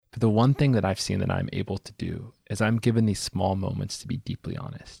the one thing that I've seen that I'm able to do is I'm given these small moments to be deeply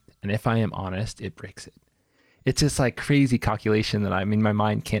honest. And if I am honest, it breaks it. It's this like crazy calculation that my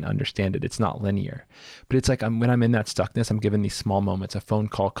mind can't understand it. It's not linear, but it's like when I'm in that stuckness, I'm given these small moments. A phone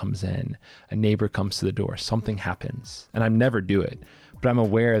call comes in, a neighbor comes to the door, something happens, and I never do it. But I'm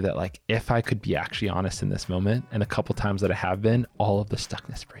aware that like, if I could be actually honest in this moment, and a couple times that I have been, all of the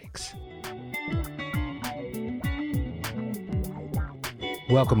stuckness breaks.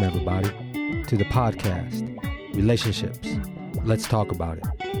 Welcome everybody to the podcast, Relationships. Let's talk about it.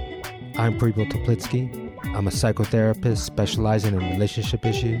 I'm Preble Toplitsky. I'm a psychotherapist specializing in relationship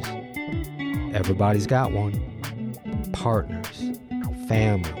issues. Everybody's got one. Partners,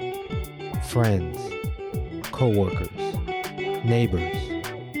 family, friends, co-workers, neighbors,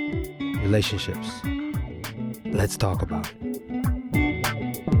 relationships. Let's talk about it.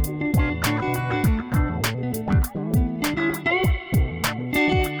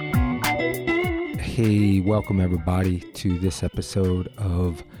 Hey, welcome everybody to this episode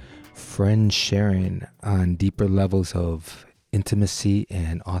of Friend Sharing on deeper levels of intimacy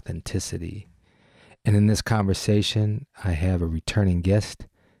and authenticity. And in this conversation, I have a returning guest,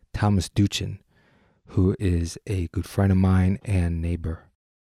 Thomas Duchin, who is a good friend of mine and neighbor.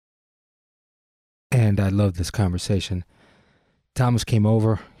 And I love this conversation. Thomas came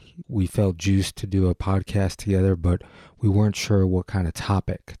over. We felt juiced to do a podcast together, but we weren't sure what kind of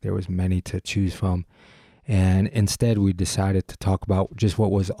topic. There was many to choose from. And instead, we decided to talk about just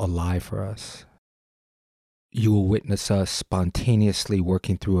what was alive for us. You will witness us spontaneously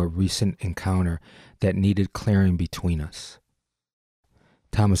working through a recent encounter that needed clearing between us.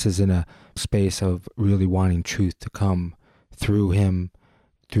 Thomas is in a space of really wanting truth to come through him,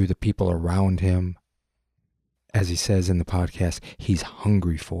 through the people around him. As he says in the podcast, he's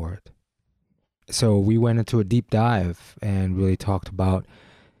hungry for it. So we went into a deep dive and really talked about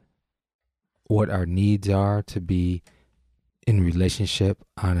what our needs are to be in relationship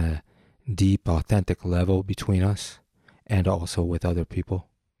on a deep, authentic level between us and also with other people.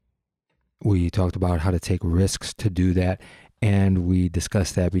 We talked about how to take risks to do that, and we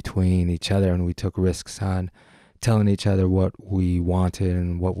discussed that between each other, and we took risks on telling each other what we wanted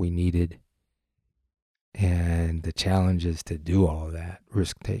and what we needed, and the challenges to do all of that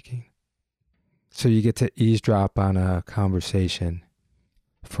risk-taking. So you get to eavesdrop on a conversation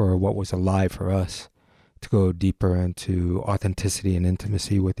for what was alive for us to go deeper into authenticity and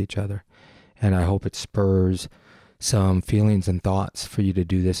intimacy with each other. And I hope it spurs some feelings and thoughts for you to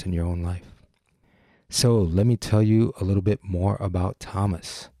do this in your own life. So let me tell you a little bit more about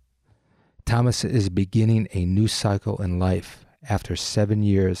Thomas. Thomas is beginning a new cycle in life after 7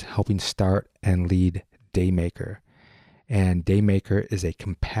 years helping start and lead Daymaker. And Daymaker is a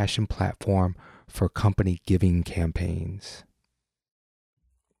compassion platform for company giving campaigns.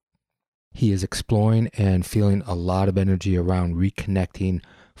 He is exploring and feeling a lot of energy around reconnecting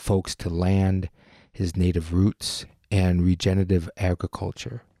folks to land, his native roots, and regenerative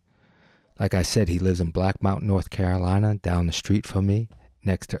agriculture. Like I said, he lives in Black Mountain, North Carolina, down the street from me,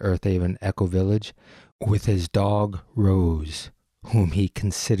 next to Earth Haven Eco Village, with his dog, Rose, whom he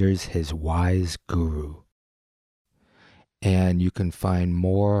considers his wise guru. And you can find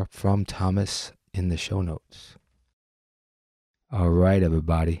more from Thomas in the show notes. All right,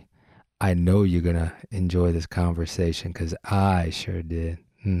 everybody. I know you're going to enjoy this conversation because I sure did.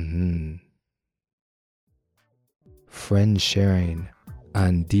 Friend sharing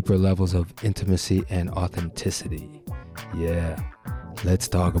on deeper levels of intimacy and authenticity. Yeah, let's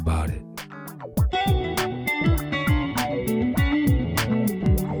talk about it.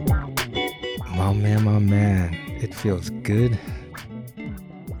 My man, it feels good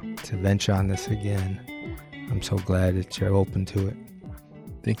to venture on this again. I'm so glad that you're open to it.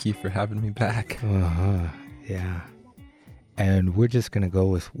 Thank you for having me back. Yeah. And we're just going to go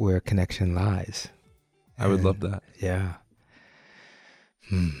with where connection lies. I would love that. Yeah.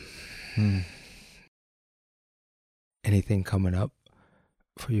 Anything coming up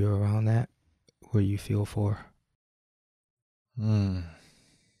for you around that? Where you feel for?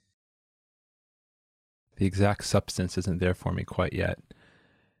 The exact substance isn't there for me quite yet,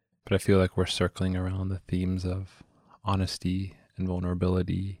 but I feel like we're circling around the themes of honesty and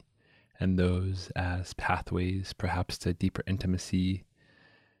vulnerability, and those as pathways perhaps to deeper intimacy.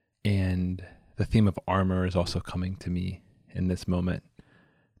 And the theme of armor is also coming to me in this moment,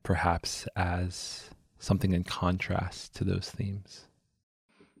 perhaps as something in contrast to those themes.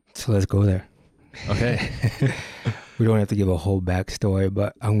 So let's go there. Okay. We don't have to give a whole backstory,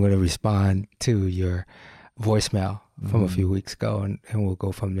 but I'm going to respond to your voicemail from a few weeks ago, and we'll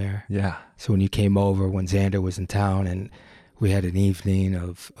go from there. Yeah. So when you came over, when Xander was in town, and we had an evening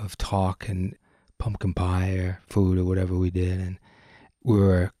of talk and pumpkin pie or food or whatever we did, and we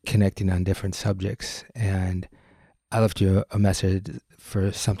were connecting on different subjects. And I left you a message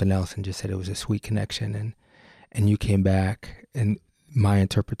for something else and just said it was a sweet connection, and you came back, and my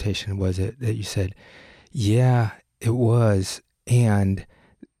interpretation was that you said, yeah, it was, and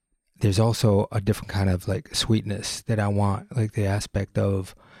there's also a different kind of like sweetness that I want, like the aspect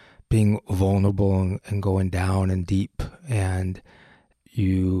of being vulnerable and going down and deep, and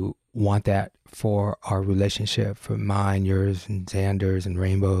you want that for our relationship, for mine, yours, and Xander's and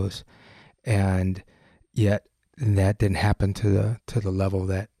Rainbow's, and yet that didn't happen to the level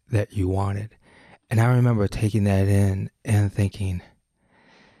that you wanted. And I remember taking that in and thinking,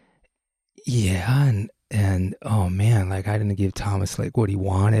 yeah, and oh man, like I didn't give Thomas like what he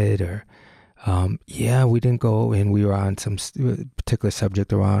wanted, or yeah, we didn't go, and we were on some particular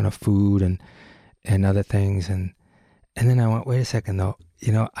subject around a food and other things, and then I went, wait a second though,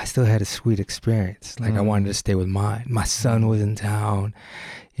 you know, I still had a sweet experience. Like I wanted to stay with mine. My son was in town,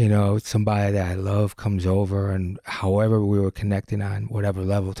 you know, somebody that I love comes over, and however we were connecting on whatever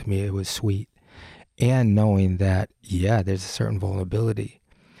level, to me it was sweet. And knowing that, yeah, there's a certain vulnerability.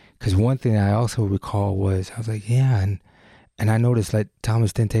 Because one thing I also recall was, I was like, yeah, and I noticed like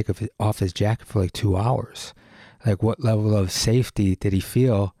Thomas didn't take off his jacket for like 2 hours. Like what level of safety did he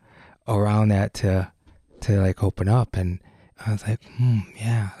feel around that to like open up? And I was like,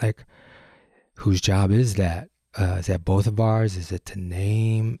 yeah, like whose job is that? Is that both of ours? Is it to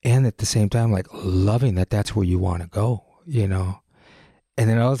name? And at the same time, like loving that that's where you want to go, you know? And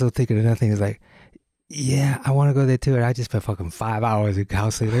then also thinking another thing is like, yeah, I want to go there too. And I just spent fucking 5 hours in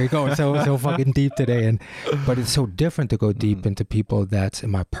counseling. There you go. So fucking deep today. But it's so different to go deep into people that's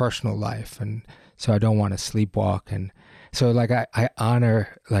in my personal life. And so I don't want to sleepwalk. And so like, I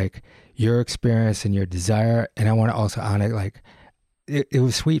honor like your experience and your desire. And I want to also honor, like, it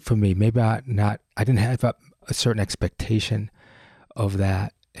was sweet for me. Maybe I didn't have a certain expectation of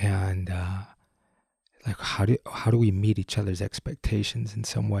that. And, like, how do we meet each other's expectations in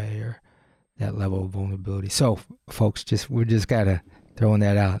some way, or that level of vulnerability? So folks, we're just gotta throwing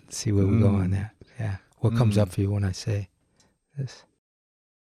that out and see where we go on that. Yeah. What comes up for you when I say this?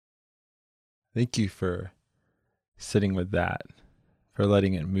 Thank you for sitting with that, for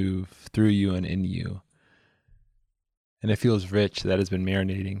letting it move through you and in you. And it feels rich. That has been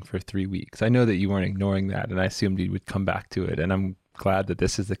marinating for 3 weeks. I know that you weren't ignoring that, and I assumed you would come back to it. And I'm glad that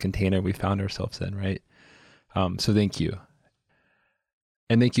this is the container we found ourselves in, right? So thank you.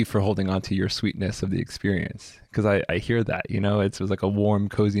 And thank you for holding on to your sweetness of the experience. Because I hear that, you know, it was like a warm,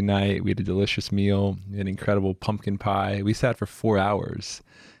 cozy night. We had a delicious meal, an incredible pumpkin pie. We sat for 4 hours.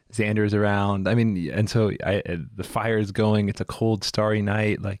 Xander's around. I mean, and so the fire is going. It's a cold, starry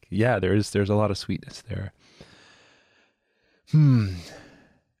night. Like, yeah, there's a lot of sweetness there.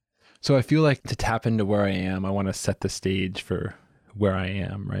 So I feel like to tap into where I am, I want to set the stage for where I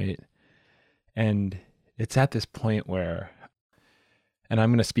am, right? And it's at this point where, and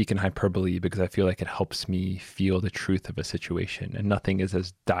I'm going to speak in hyperbole because I feel like it helps me feel the truth of a situation, and nothing is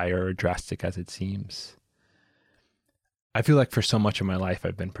as dire or drastic as it seems. I feel like for so much of my life,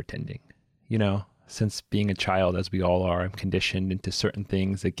 I've been pretending, you know, since being a child, as we all are. I'm conditioned into certain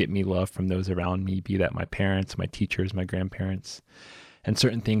things that get me love from those around me, be that my parents, my teachers, my grandparents, and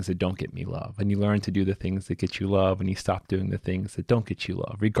certain things that don't get me love. And you learn to do the things that get you love, and you stop doing the things that don't get you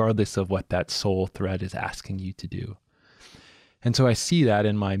love, regardless of what that soul thread is asking you to do. And so I see that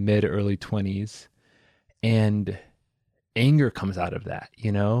in my early 20s, and anger comes out of that,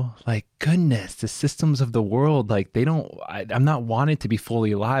 you know, like, goodness, the systems of the world, like I'm not wanting to be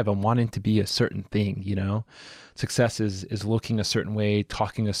fully alive. I'm wanting to be a certain thing, you know. Success is looking a certain way,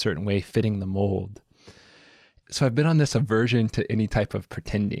 talking a certain way, fitting the mold. So I've been on this aversion to any type of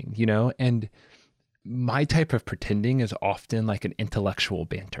pretending, you know, and my type of pretending is often like an intellectual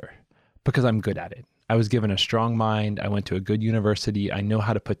banter because I'm good at it. I was given a strong mind. I went to a good university. I know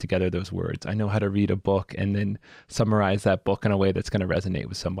how to put together those words. I know how to read a book and then summarize that book in a way that's going to resonate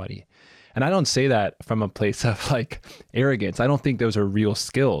with somebody. And I don't say that from a place of like arrogance. I don't think those are real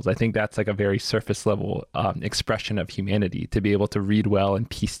skills. I think that's like a very surface level expression of humanity, to be able to read well and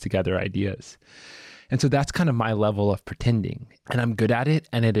piece together ideas. And so that's kind of my level of pretending, and I'm good at it.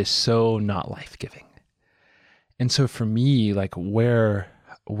 And it is so not life-giving. And so for me, like where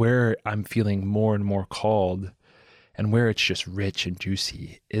I'm feeling more and more called, and where it's just rich and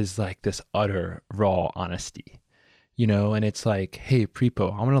juicy, is like this utter raw honesty, you know. And it's like, hey,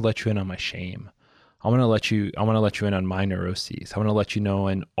 Prepo, I'm going to let you in on my shame. I want to let you in on my neuroses. I want to let you know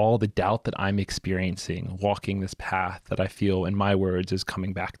in all the doubt that I'm experiencing walking this path that I feel, in my words, is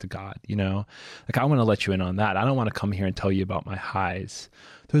coming back to God, you know? Like, I want to let you in on that. I don't want to come here and tell you about my highs.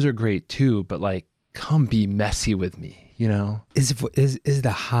 Those are great too, but like, come be messy with me, you know? Is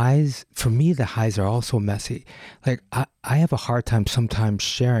the highs, for me, the highs are also messy. Like, I have a hard time sometimes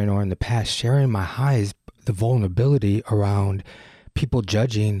sharing, or in the past, sharing my highs, the vulnerability around people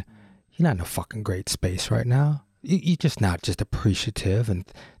judging. You're not in a fucking great space right now. You're just not just appreciative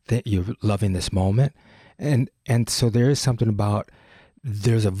and that you're loving this moment. And so there is something about,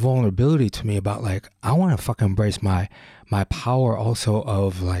 there's a vulnerability to me about like, I want to fucking embrace my power also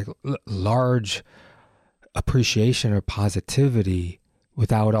of like large appreciation or positivity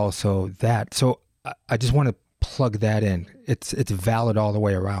without also that. So I just want to plug that in. It's valid all the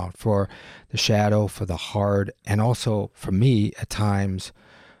way around for the shadow, for the hard, and also for me at times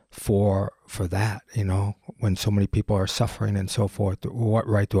for that, you know, when so many people are suffering and so forth. What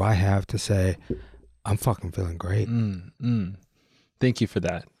right do I have to say, I'm fucking feeling great? Thank you for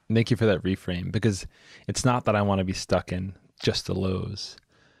that. Thank you for that reframe, because it's not that I want to be stuck in just the lows.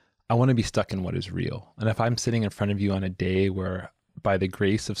 I want to be stuck in what is real. And if I'm sitting in front of you on a day where, by the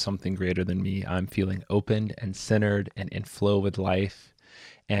grace of something greater than me, I'm feeling open and centered and in flow with life,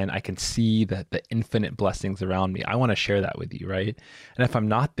 and I can see the infinite blessings around me, I want to share that with you, right? And if I'm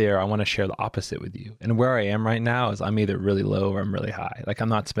not there, I want to share the opposite with you. And where I am right now is I'm either really low or I'm really high. Like, I'm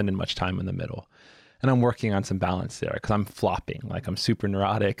not spending much time in the middle. And I'm working on some balance there, because I'm flopping. Like, I'm super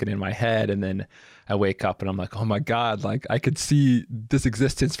neurotic and in my head. And then I wake up and I'm like, oh my God, like I could see this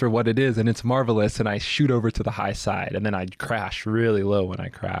existence for what it is and it's marvelous. And I shoot over to the high side, and then I crash really low when I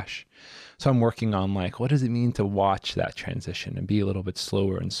crash. So I'm working on like, what does it mean to watch that transition and be a little bit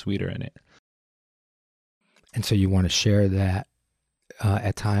slower and sweeter in it? And so you want to share that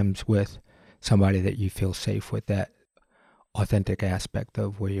at times with somebody that you feel safe with, that authentic aspect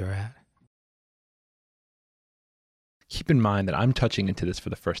of where you're at. Keep in mind that I'm touching into this for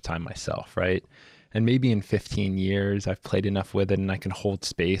the first time myself, right? And maybe in 15 years, I've played enough with it and I can hold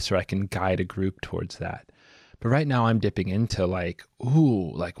space, or I can guide a group towards that. But right now I'm dipping into like,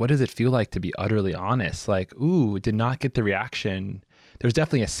 ooh, like what does it feel like to be utterly honest? Like, ooh, did not get the reaction. There's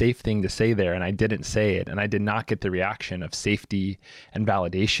definitely a safe thing to say there, and I didn't say it, and I did not get the reaction of safety and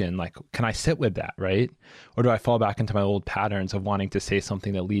validation. Like, can I sit with that, right? Or do I fall back into my old patterns of wanting to say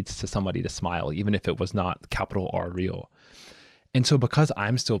something that leads to somebody to smile, even if it was not capital R real? And so because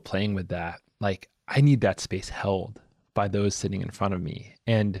I'm still playing with that, like I need that space held by those sitting in front of me.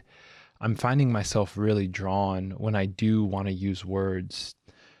 And I'm finding myself really drawn when I do want to use words.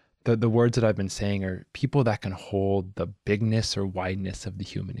 The words that I've been saying are people that can hold the bigness or wideness of the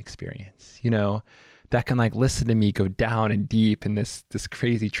human experience, you know, that can like listen to me go down and deep in this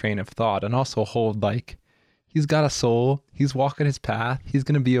crazy train of thought, and also hold like, he's got a soul, he's walking his path, he's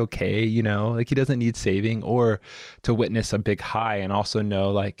going to be okay, you know, like he doesn't need saving. Or to witness a big high and also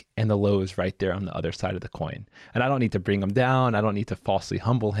know like, and the low is right there on the other side of the coin. And I don't need to bring him down, I don't need to falsely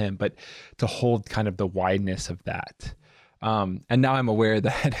humble him, but to hold kind of the wideness of that. And now I'm aware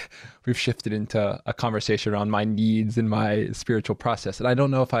that we've shifted into a conversation around my needs and my spiritual process. And I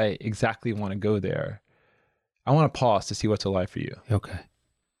don't know if I exactly want to go there. I want to pause to see what's alive for you. Okay.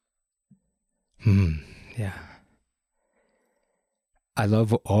 Yeah. I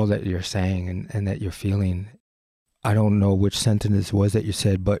love all that you're saying and that you're feeling. I don't know which sentence it was that you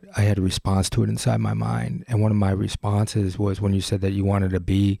said, but I had a response to it inside my mind. And one of my responses was when you said that you wanted to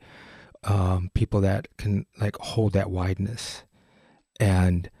be people that can like hold that wideness.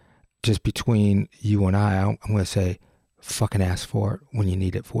 And just between you and I'm going to say, fucking ask for it when you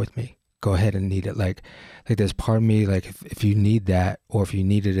need it with me. Go ahead and need it. Like there's part of me, like if you need that, or if you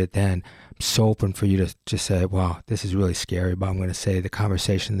needed it then, I'm so open for you to just say, wow, this is really scary, but I'm going to say the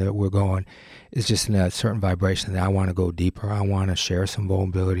conversation that we're going is just in a certain vibration that I want to go deeper. I want to share some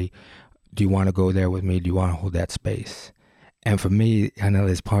vulnerability. Do you want to go there with me? Do you want to hold that space? And for me, I know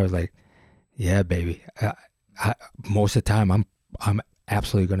there's part of like, yeah, baby. Most of the time, I'm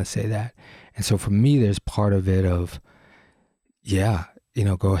absolutely going to say that. And so for me, there's part of it of, yeah, you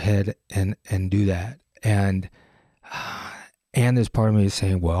know, go ahead and do that. And there's part of me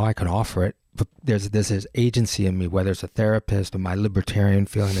saying, well, I can offer it. But there's this agency in me, whether it's a therapist or my libertarian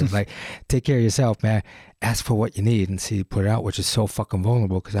feeling is like, take care of yourself, man. Ask for what you need and see, put it out, which is so fucking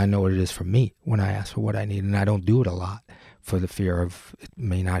vulnerable because I know what it is for me when I ask for what I need. And I don't do it a lot for the fear of it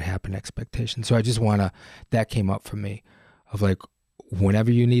may not happen expectation. So I just want to, that came up for me of like,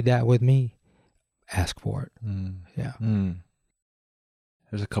 whenever you need that with me, ask for it. Yeah.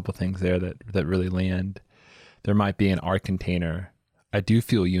 There's a couple things there that really land. There might be an our container I do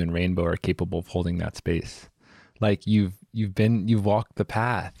feel you and Rainbow are capable of holding that space. Like you've walked the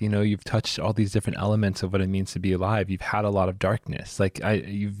path, you know, you've touched all these different elements of what it means to be alive. You've had a lot of darkness. Like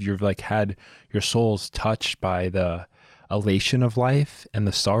you've like had your souls touched by the elation of life and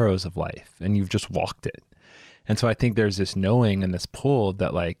the sorrows of life, and you've just walked it. And so I think there's this knowing and this pull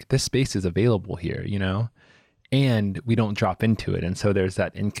that like this space is available here, you know, and we don't drop into it. And so there's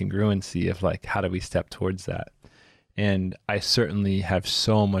that incongruency of like, how do we step towards that? And I certainly have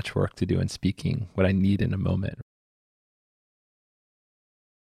so much work to do in speaking what I need in a moment.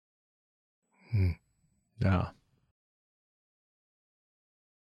 Yeah.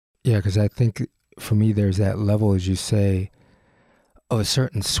 Yeah, because I think for me, there's that level, as you say, of a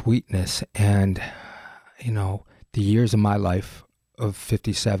certain sweetness. And, you know, the years of my life of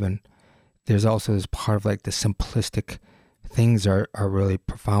 57, there's also this part of like the simplistic things are really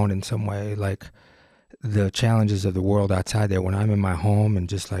profound in some way. Like the challenges of the world outside there, when I'm in my home and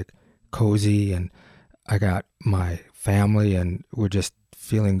just like cozy and I got my family and we're just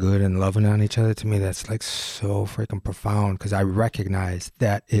feeling good and loving on each other, to me, that's like so freaking profound because I recognize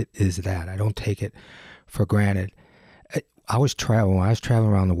that it is that. I don't take it for granted. When I was traveling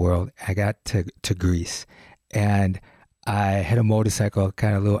around the world, I got to Greece and I had a motorcycle,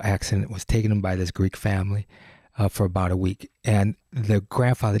 kind of a little accident, was taken by this Greek family for about a week. And the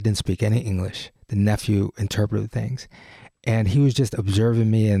grandfather didn't speak any English. The nephew interpreted things. And he was just observing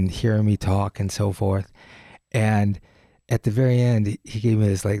me and hearing me talk and so forth. And at the very end, he gave me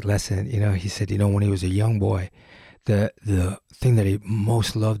this like lesson. You know, he said, you know, when he was a young boy, the thing that he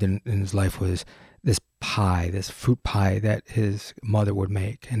most loved in his life was this pie, this fruit pie that his mother would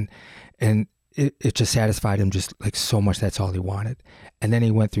make. And it just satisfied him just like so much. That's all he wanted. And then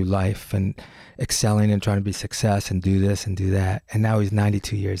he went through life and excelling and trying to be success and do this and do that. And now he's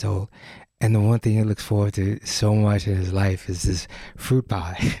 92 years old. And the one thing he looks forward to so much in his life is this fruit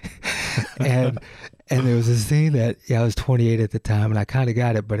pie. and there was this thing that, I was 28 at the time and I kind of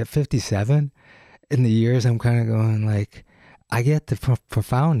got it. But at 57, in the years, I'm kind of going like, I get the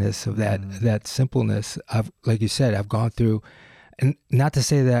profoundness of that simpleness. Like you said, I've gone through, and not to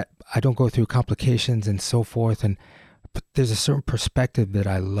say that I don't go through complications and so forth. But there's a certain perspective that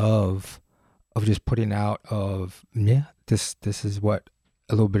I love of just putting out of, this is what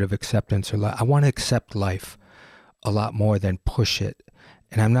a little bit of acceptance, or I want to accept life a lot more than push it.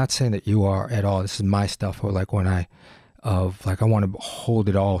 And I'm not saying that you are at all. This is my stuff, or like when I want to hold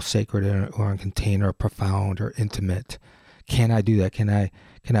it all sacred or in container, or profound or intimate. Can I do that? Can I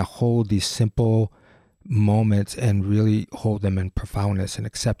hold these simple moments and really hold them in profoundness and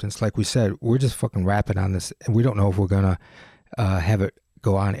acceptance? Like we said, we're just fucking rapping on this, and we don't know if we're gonna have it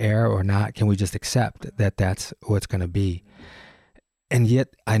go on air or not. Can we just accept that that's what's gonna be? And yet,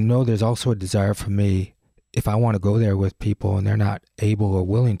 I know there's also a desire for me, if I want to go there with people and they're not able or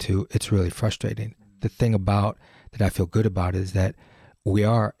willing to, it's really frustrating. The thing about that I feel good about is that we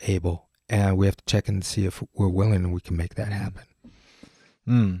are able, and we have to check in and see if we're willing and we can make that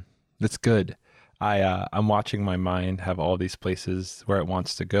happen. That's good. I'm watching my mind have all these places where it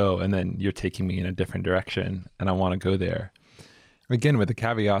wants to go, and then you're taking me in a different direction, and I want to go there. Again, with the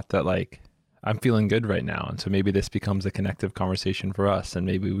caveat that like, I'm feeling good right now. And so maybe this becomes a connective conversation for us, and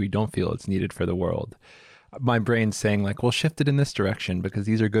maybe we don't feel it's needed for the world. My brain's saying like, well, shift it in this direction because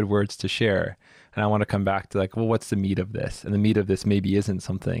these are good words to share. And I want to come back to like, well, what's the meat of this? And the meat of this maybe isn't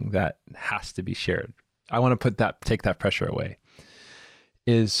something that has to be shared. I want to take that pressure away.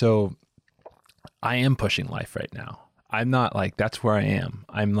 So I am pushing life right now. I'm not like, that's where I am.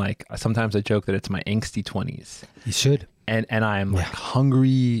 I'm like, sometimes I joke that it's my angsty 20s. You should. And I'm like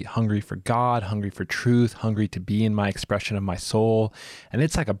hungry for God, hungry for truth, hungry to be in my expression of my soul. And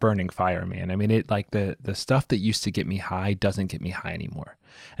it's like a burning fire, man. I mean, it like the stuff that used to get me high doesn't get me high anymore.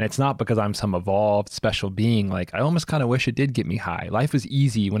 And it's not because I'm some evolved special being. Like I almost kind of wish it did get me high. Life was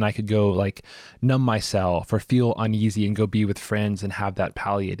easy when I could go like numb myself or feel uneasy and go be with friends and have that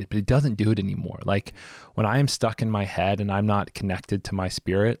palliated, but it doesn't do it anymore. Like when I am stuck in my head and I'm not connected to my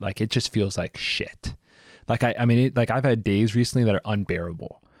spirit, like it just feels like shit. Like, I've had days recently that are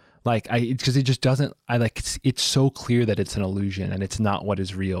unbearable. Like because it just doesn't, it's so clear that it's an illusion and it's not what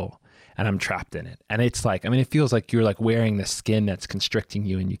is real, and I'm trapped in it. And it's like, it feels like you're like wearing the skin that's constricting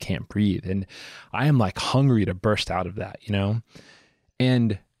you and you can't breathe. And I am like hungry to burst out of that, you know?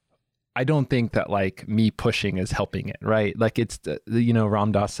 And I don't think that like me pushing is helping it, right? Like it's,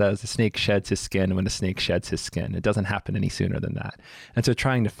 Ram Dass says the snake sheds his skin when the snake sheds his skin. It doesn't happen any sooner than that. And so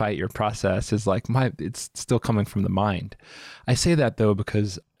trying to fight your process is like it's still coming from the mind. I say that though,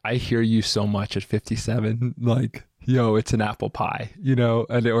 because I hear you so much at 57, like, yo, it's an apple pie, or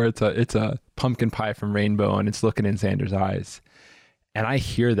it's a pumpkin pie from Rainbow and it's looking in Xander's eyes. And I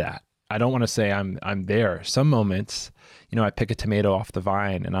hear that. I don't want to say I'm there. Some moments, I pick a tomato off the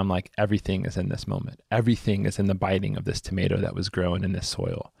vine and I'm like, everything is in this moment. Everything is in the biting of this tomato that was grown in this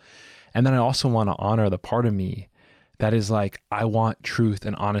soil. And then I also want to honor the part of me that is like, I want truth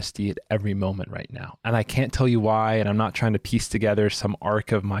and honesty at every moment right now. And I can't tell you why. And I'm not trying to piece together some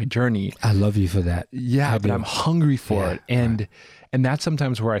arc of my journey. I love you for that. Yeah, but I'm hungry for it. And that's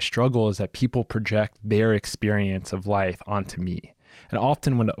sometimes where I struggle, is that people project their experience of life onto me. And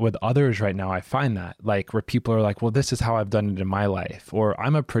often with others right now, I find that, like, where people are like, well, this is how I've done it in my life, or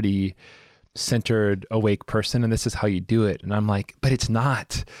I'm a pretty centered, awake person and this is how you do it. And I'm like, but it's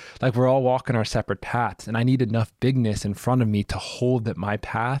not. Like, we're all walking our separate paths, and I need enough bigness in front of me to hold that my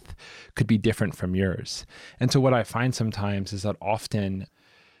path could be different from yours. And so what I find sometimes is that often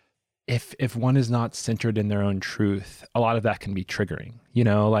if one is not centered in their own truth, a lot of that can be triggering,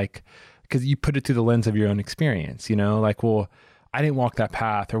 like, because you put it through the lens of your own experience, like, well, I didn't walk that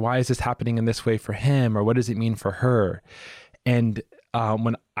path, or why is this happening in this way for him, or what does it mean for her? And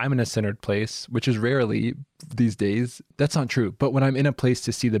when I'm in a centered place, which is rarely these days, that's not true. But when I'm in a place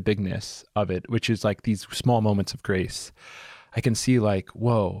to see the bigness of it, which is like these small moments of grace, I can see like,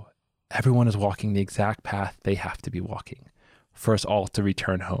 whoa, everyone is walking the exact path they have to be walking for us all to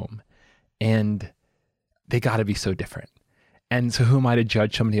return home. And they got to be so different. And so who am I to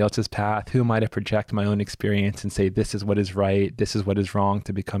judge somebody else's path? Who am I to project my own experience and say, this is what is right, this is what is wrong,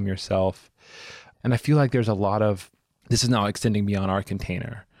 to become yourself? And I feel like there's a lot of, this is now extending beyond our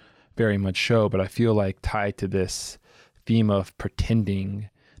container, very much so, but I feel like tied to this theme of pretending,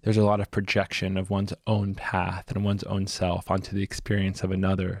 there's a lot of projection of one's own path and one's own self onto the experience of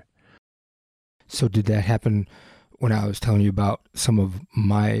another. So did that happen when I was telling you about some of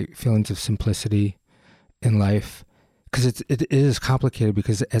my feelings of simplicity in life? Because it is complicated,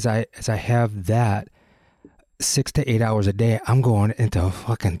 because as I have that 6 to 8 hours a day, I'm going into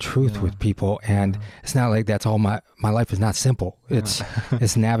fucking truth with people, and it's not like that's all my life is not simple. It's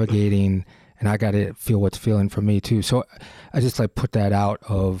it's navigating, and I got to feel what's feeling for me too. So I just like put that out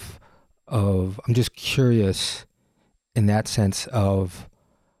of I'm just curious in that sense of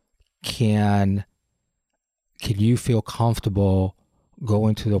can you feel comfortable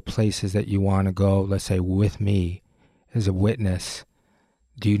going to the places that you want to go, let's say with me as a witness?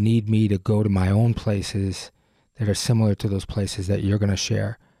 Do you need me to go to my own places that are similar to those places that you're going to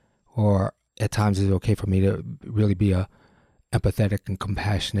share? Or at times is it okay for me to really be a empathetic and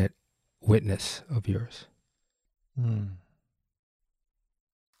compassionate witness of yours? I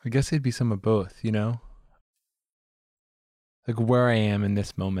guess it'd be some of both, Like, where I am in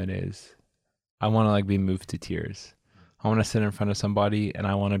this moment is, I want to like be moved to tears. I want to sit in front of somebody and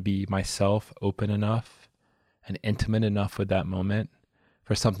I want to be myself, open enough and intimate enough with that moment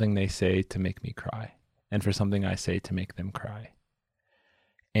for something they say to make me cry, and for something I say to make them cry.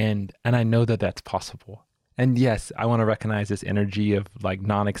 And I know that that's possible. And yes, I want to recognize this energy of like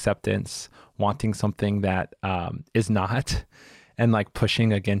non-acceptance, wanting something that is not, and like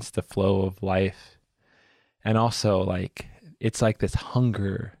pushing against the flow of life. And also like, it's like this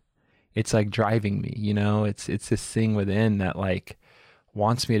hunger, it's like driving me, it's this thing within that like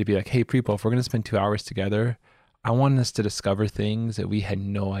wants me to be like, hey, Prepo, if we're going to spend 2 hours together, I want us to discover things that we had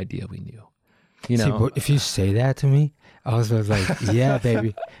no idea we knew. See, but if you say that to me, I was like, yeah,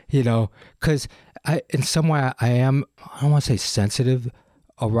 baby, because in some way I don't want to say sensitive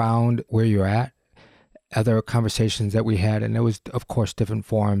around where you're at. Other conversations that we had, and it was, of course, different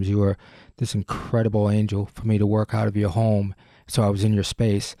forms. You were this incredible angel for me to work out of your home. So I was in your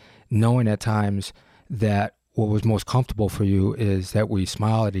space, knowing at times that what was most comfortable for you is that we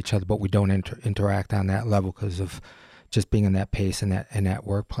smile at each other, but we don't interact on that level because of just being in that pace and that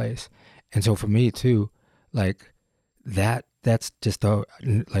workplace. And so for me too, like that's just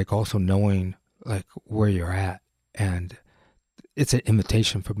like also knowing like where you're at, and it's an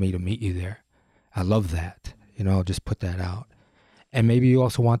invitation for me to meet you there. I love that, I'll just put that out. And maybe you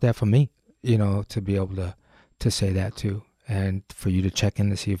also want that from me, to be able to say that too, and for you to check in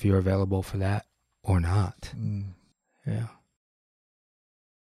to see if you're available for that or not. Yeah.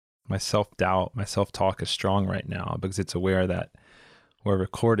 My self-doubt, my self-talk is strong right now because it's aware that we're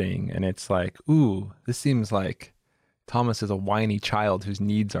recording, and it's like, ooh, this seems like Thomas is a whiny child whose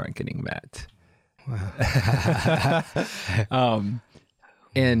needs aren't getting met.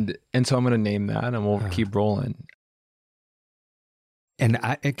 And so I'm going to name that, and we'll keep rolling. And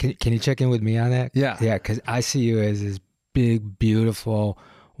can you check in with me on that? Yeah. Yeah, because I see you as this big, beautiful,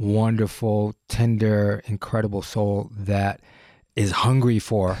 wonderful, tender, incredible soul that is hungry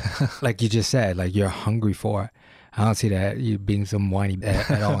for, like you just said, like you're hungry for. I don't see that you being some whiny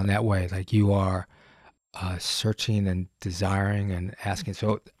at all in that way. Like you are searching and desiring and asking.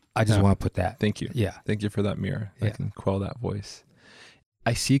 So I just want to put that. Thank you. Yeah. Thank you for that mirror. I Yeah. can quell that voice.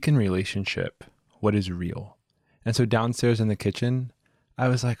 I seek in relationship what is real. And so downstairs in the kitchen, I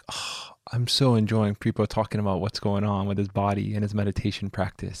was like, oh, I'm so enjoying Pripo talking about what's going on with his body and his meditation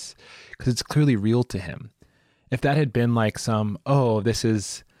practice, because it's clearly real to him. If that had been like this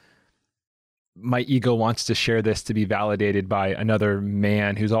is, my ego wants to share this to be validated by another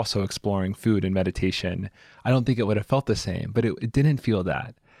man who's also exploring food and meditation, I don't think it would have felt the same, but it didn't feel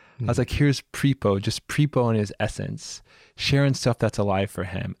that. I was like, here's Pripo, just Pripo in his essence, sharing stuff that's alive for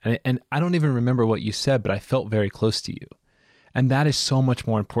him. And I don't even remember what you said, but I felt very close to you. And that is so much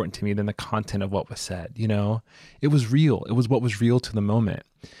more important to me than the content of what was said. You know, it was real. It was what was real to the moment.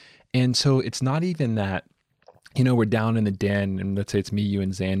 And so it's not even that, you know, we're down in the den and let's say it's me, you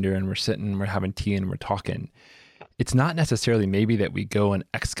and Xander, and we're sitting, we're having tea and we're talking. It's not necessarily maybe that we go and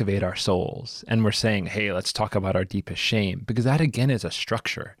excavate our souls and we're saying, hey, let's talk about our deepest shame, because that again is a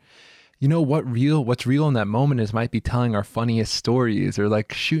structure. You know, what's real in that moment is might be telling our funniest stories or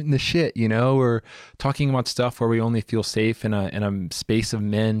like shooting the shit, you know, or talking about stuff where we only feel safe in a space of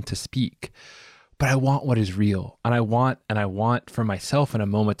men to speak. But I want what is real. And I want for myself in a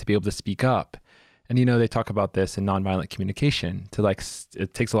moment to be able to speak up. And, you know, they talk about this in nonviolent communication to like,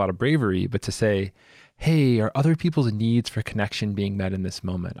 it takes a lot of bravery, but to say, hey, are other people's needs for connection being met in this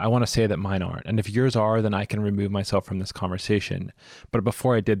moment? I want to say that mine aren't. And if yours are, then I can remove myself from this conversation. But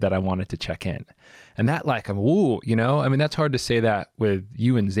before I did that, I wanted to check in. And that like, you know, I mean, that's hard to say that with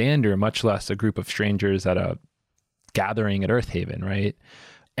you and Xander, much less a group of strangers at a gathering at Earth Haven, right?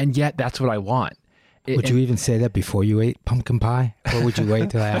 And yet that's what I want. Would you even say that before you ate pumpkin pie? Or would you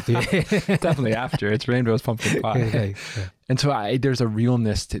wait till after? Definitely after. It's Rainbow's pumpkin pie. Yeah. And so there's a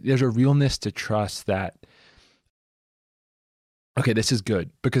realness to trust that, okay, this is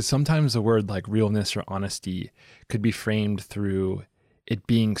good. Because sometimes the word like realness or honesty could be framed through it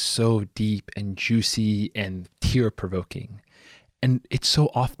being so deep and juicy and tear-provoking. And it's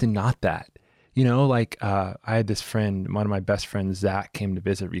so often not that. You know, like I had this friend, one of my best friends, Zach, came to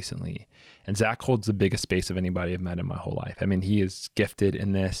visit recently. And Zach holds the biggest space of anybody I've met in my whole life. I mean, he is gifted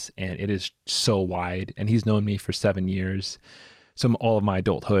in this and it is so wide. And he's known me for 7 years, all of my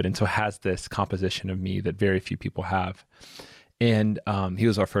adulthood. And so has this composition of me that very few people have. And he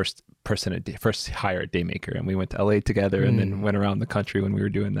was our first hire at Daymaker. And we went to LA together and then went around the country when we were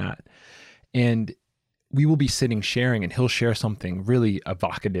doing that. And we will be sitting sharing and he'll share something really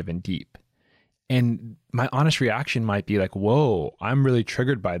evocative and deep. And my honest reaction might be like, whoa, I'm really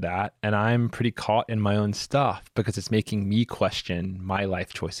triggered by that. And I'm pretty caught in my own stuff because it's making me question my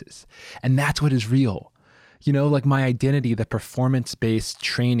life choices. And that's what is real. You know, like my identity, the performance-based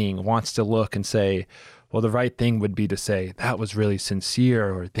training wants to look and say, well, the right thing would be to say, that was really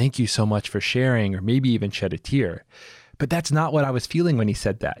sincere, or thank you so much for sharing, or maybe even shed a tear. But that's not what I was feeling when he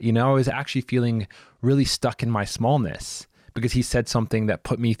said that. You know, I was actually feeling really stuck in my smallness, because he said something that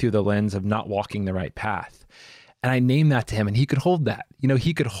put me through the lens of not walking the right path. And I named that to him and he could hold that. You know,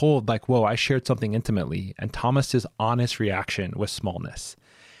 he could hold like, whoa, I shared something intimately. And Thomas's honest reaction was smallness.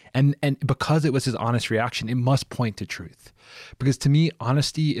 And because it was his honest reaction, it must point to truth. Because to me,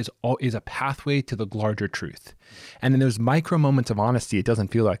 honesty is a pathway to the larger truth. And in those micro moments of honesty, it doesn't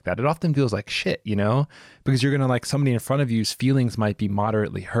feel like that. It often feels like shit, you know, because you're going to like somebody in front of you's feelings might be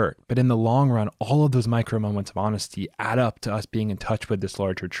moderately hurt. But in the long run, all of those micro moments of honesty add up to us being in touch with this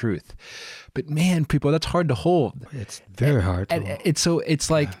larger truth. But man, people, that's hard to hold. It's very hard to hold. It's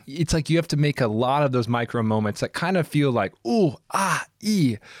like you have to make a lot of those micro moments that kind of feel like, ooh,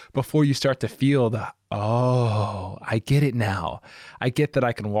 before you start to feel the, oh, I get it now. I get that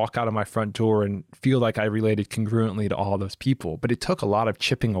I can walk out of my front door and feel like I related congruently to all those people. But it took a lot of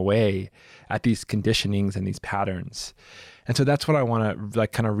chipping away at these conditionings and these patterns. And so that's what I want to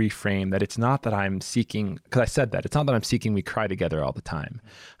like kind of reframe, that it's not that I'm seeking, because I said that, it's not that I'm seeking we cry together all the time.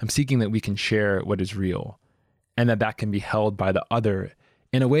 I'm seeking that we can share what is real and that can be held by the other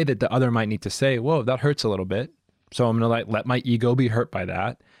in a way that the other might need to say, whoa, that hurts a little bit. So I'm going to let my ego be hurt by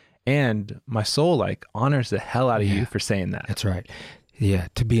that. And my soul like honors the hell out of you for saying that. That's right. Yeah.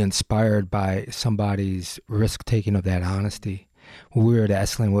 To be inspired by somebody's risk taking of that honesty. When we were at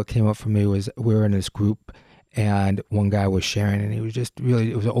Esalen, what came up for me was we were in this group and one guy was sharing and he was just really,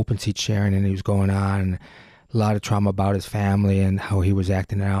 it was an open seat sharing and he was going on and a lot of trauma about his family and how he was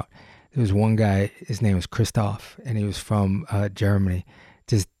acting out. There was one guy, his name was Christoph, and he was from Germany.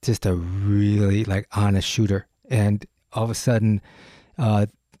 Just a really like honest shooter. And all of a sudden,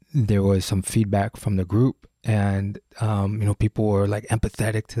 there was some feedback from the group and, people were like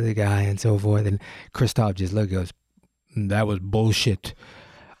empathetic to the guy and so forth. And Christoph just looked, goes, that was bullshit.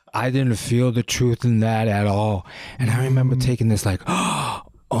 I didn't feel the truth in that at all. And I remember taking this like, oh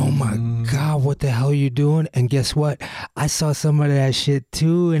my God, what the hell are you doing? And guess what? I saw some of that shit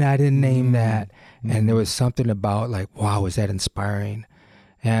too, and I didn't name that. And there was something about like, wow, was that inspiring?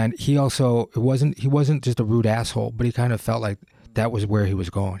 And he wasn't just a rude asshole, but he kind of felt like that was where he was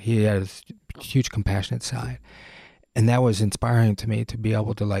going. He had a huge compassionate side. And that was inspiring to me to be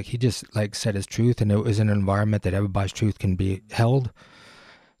able to like, he just like said his truth, and it was an environment that everybody's truth can be held.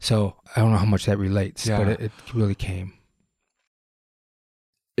 So I don't know how much that relates, but it really came.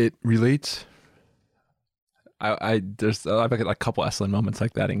 It relates. I've got a couple Esalen moments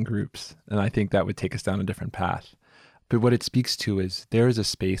like that in groups, and I think that would take us down a different path. But what it speaks to is there is a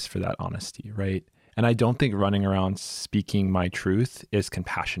space for that honesty, right? And I don't think running around speaking my truth is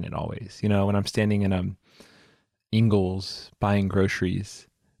compassionate always. You know, when I'm standing in Ingles buying groceries,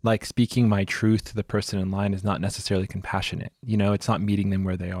 like speaking my truth to the person in line is not necessarily compassionate. You know, it's not meeting them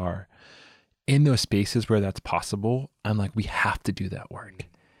where they are. In those spaces where that's possible, I'm like, we have to do that work.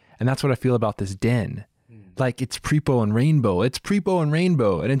 And that's what I feel about this den. Like it's Prepo and Rainbow. It's Prepo and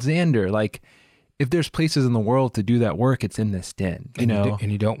Rainbow, and it's Xander. Like if there's places in the world to do that work, it's in this den, you know?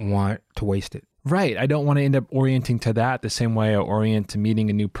 And you don't want to waste it. Right. I don't want to end up orienting to that the same way I orient to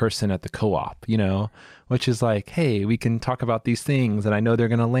meeting a new person at the co-op, you know, which is like, hey, we can talk about these things and I know they're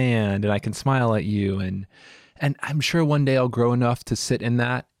going to land and I can smile at you. And I'm sure one day I'll grow enough to sit in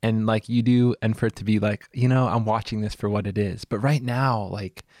that and like you do, and for it to be like, you know, I'm watching this for what it is. But right now,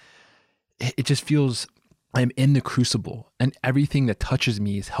 like it just feels I'm in the crucible and everything that touches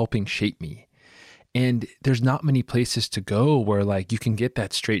me is helping shape me. And there's not many places to go where like you can get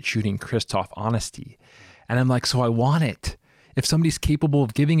that straight shooting Christoph honesty. And I'm like, so I want it. If somebody's capable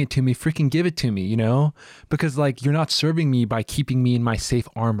of giving it to me, freaking give it to me, you know? Because like, you're not serving me by keeping me in my safe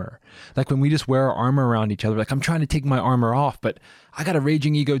armor. Like when we just wear our armor around each other, like I'm trying to take my armor off, but I got a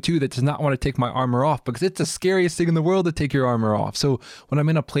raging ego too that does not want to take my armor off because it's the scariest thing in the world to take your armor off. So when I'm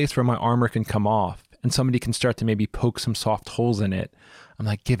in a place where my armor can come off and somebody can start to maybe poke some soft holes in it, I'm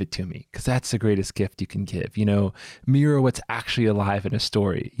like, give it to me, because that's the greatest gift you can give. You know, mirror what's actually alive in a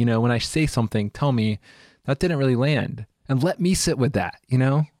story. You know, when I say something, tell me that didn't really land, and let me sit with that, you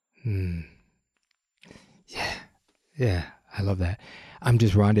know? Yeah, I love that. I'm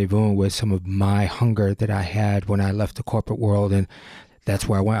just rendezvousing with some of my hunger that I had when I left the corporate world, and that's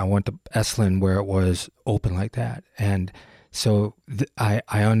where I went. I went to Esalen where it was open like that. And so I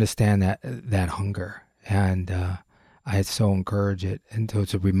understand that hunger, and I so encourage it. And so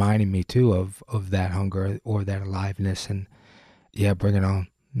it's reminding me too of that hunger or that aliveness, and yeah, bring it on.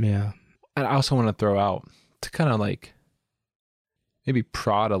 Yeah. And I also want to throw out to kind of like maybe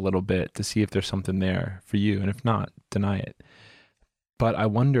prod a little bit to see if there's something there for you. And if not, deny it. But I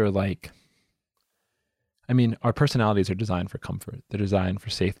wonder, like, I mean, our personalities are designed for comfort. They're designed for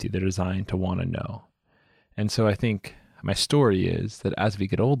safety. They're designed to want to know. And so I think my story is that as we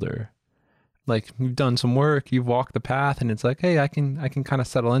get older, like you've done some work, you've walked the path, and it's like, hey, I can kind of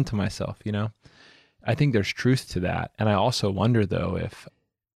settle into myself, you know? I think there's truth to that. And I also wonder though,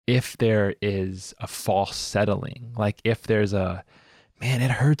 if there is a false settling, like if there's man,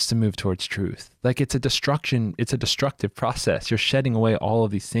 it hurts to move towards truth. Like it's a destructive process. You're shedding away all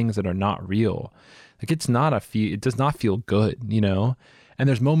of these things that are not real. Like it does not feel good, you know? And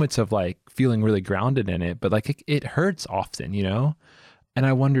there's moments of like feeling really grounded in it, but like it hurts often, you know? And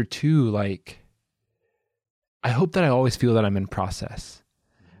I wonder too, like, I hope that I always feel that I'm in process.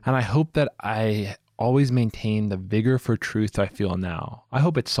 And I hope that I always maintain the vigor for truth I feel now. I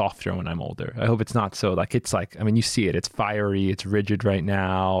hope it's softer when I'm older. I hope it's not so like, it's like, I mean, you see it, it's fiery, it's rigid right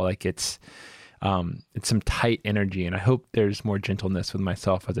now. Like it's some tight energy. And I hope there's more gentleness with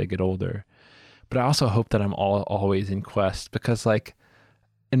myself as I get older. But I also hope that I'm always in quest, because like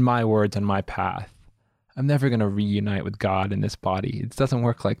in my words, on my path, I'm never going to reunite with God in this body. It doesn't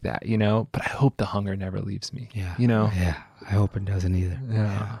work like that, you know, but I hope the hunger never leaves me, you know? Yeah, I hope it doesn't either.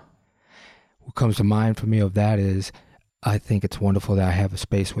 Yeah. What comes to mind for me of that is, I think it's wonderful that I have a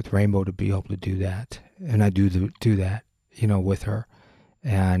space with Rainbow to be able to do that. And I do that, you know, with her.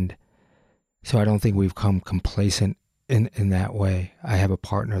 And so I don't think we've come complacent in that way. I have a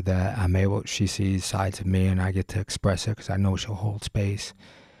partner that she sees sides of me and I get to express it because I know she'll hold space.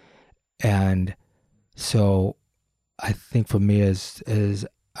 And so I think for me as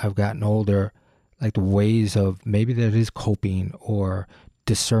I've gotten older, like the ways of maybe there is coping or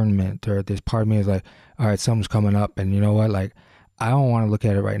discernment, or this part of me is like, all right, something's coming up, and you know what, like I don't want to look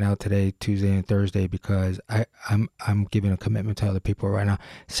at it right now, today, Tuesday and Thursday, because I'm giving a commitment to other people right now.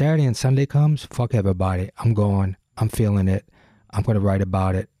 Saturday and Sunday comes, fuck everybody. I'm going, I'm feeling it. I'm going to write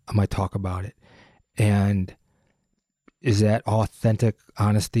about it. I might talk about it. And is that authentic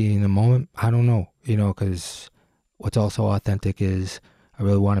honesty in the moment? I don't know, because what's also authentic is I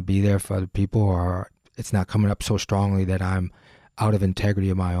really want to be there for other people, or it's not coming up so strongly that I'm out of integrity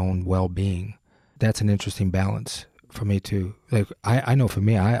of my own well-being. That's an interesting balance for me too. Like I know for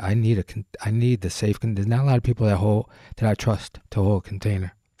me, I need the safe. There's not a lot of people that I trust to hold a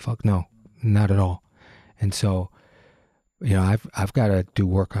container. Fuck no, not at all. And so, I've got to do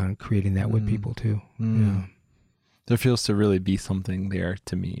work on creating that with people too. Yeah. There feels to really be something there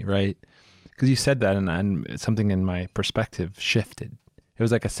to me, right? Because you said that, and something in my perspective shifted. It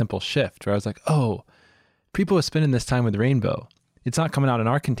was like a simple shift where I was like, oh, Prepo is spending this time with Rainbow. It's not coming out in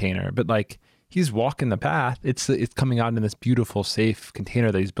our container, but like he's walking the path. It's coming out in this beautiful, safe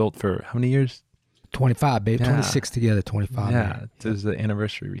container that he's built for how many years? 25, babe. Yeah. 26 together, 25. Yeah, it was the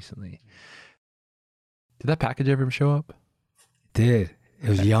anniversary recently. Did that package ever show up? It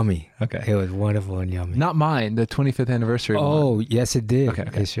was yummy. Okay. It was wonderful and yummy. Not mine, the 25th anniversary one. Oh, yes, it did. Okay.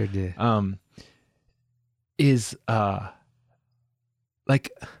 It sure did.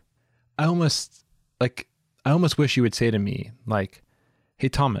 Like I almost wish you would say to me, like, hey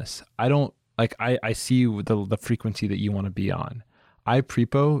Thomas, I see the frequency that you want to be on. I,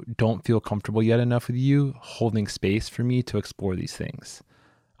 Prepo, don't feel comfortable yet enough with you holding space for me to explore these things.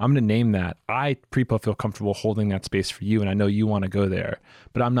 I'm going to name that. I, Prepo, feel comfortable holding that space for you, and I know you want to go there,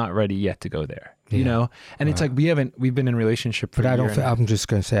 but I'm not ready yet to go there. And it's like we've been in a relationship for I'm just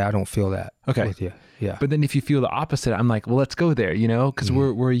going to say I don't feel that with you. Yeah. But then if you feel the opposite, I'm like, well, let's go there, because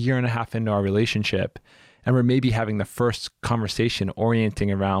we're a year and a half into our relationship, and we're maybe having the first conversation orienting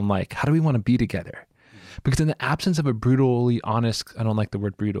around like, how do we want to be together? Because in the absence of a brutally honest, I don't like the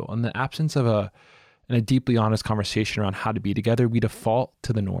word brutal, in the absence of a deeply honest conversation around how to be together, we default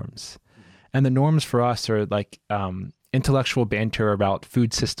to the norms. And the norms for us are like intellectual banter about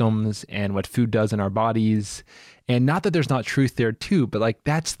food systems and what food does in our bodies. And not that there's not truth there too, but like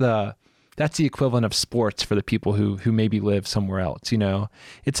that's the equivalent of sports for the people who maybe live somewhere else,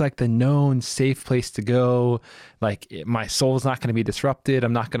 It's like the known safe place to go. Like my soul's not going to be disrupted.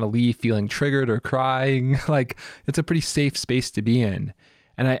 I'm not going to leave feeling triggered or crying. Like it's a pretty safe space to be in.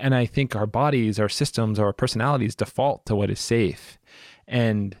 And I think our bodies, our systems, our personalities default to what is safe.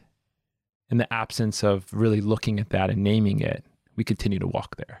 And in the absence of really looking at that and naming it, we continue to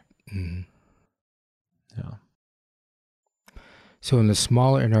walk there. Mm-hmm. Yeah. So in the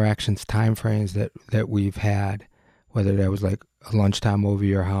smaller interactions, time frames that we've had, whether that was like a lunchtime over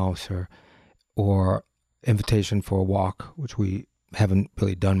your house or invitation for a walk, which we haven't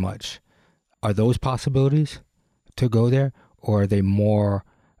really done much, are those possibilities to go there? Or are they more,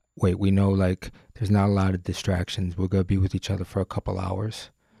 we know like there's not a lot of distractions. We're going to be with each other for a couple hours.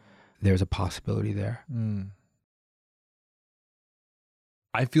 There's a possibility there.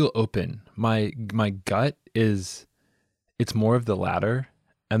 I feel open. My gut is, it's more of the latter.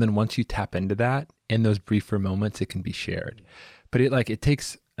 And then once you tap into that, in those briefer moments, it can be shared. But it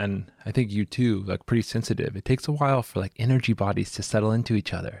takes, and I think you too, like pretty sensitive. It takes a while for like energy bodies to settle into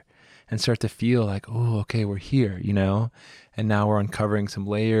each other and start to feel like, oh, okay, we're here, and now we're uncovering some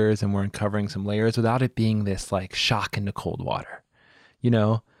layers without it being this like shock into cold water,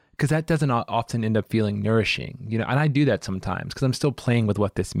 because that doesn't often end up feeling nourishing, and I do that sometimes because I'm still playing with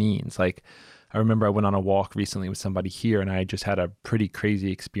what this means. Like I remember I went on a walk recently with somebody here and I just had a pretty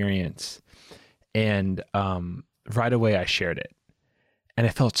crazy experience, and right away I shared it and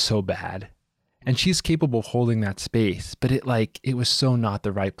it felt so bad. And she's capable of holding that space, but it was so not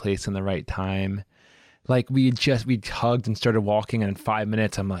the right place and the right time. Like we hugged and started walking, and in 5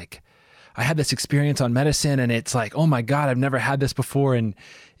 minutes, I'm like, I had this experience on medicine, and it's like, oh my God, I've never had this before. And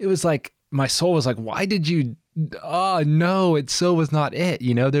it was like, my soul was like, why did you, oh no, it so was not it.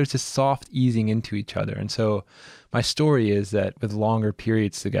 There's this soft easing into each other. And so my story is that with longer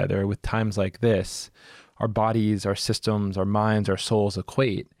periods together, with times like this, our bodies, our systems, our minds, our souls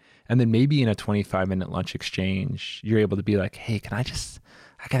equate. And then maybe in a 25-minute lunch exchange, you're able to be like, hey, I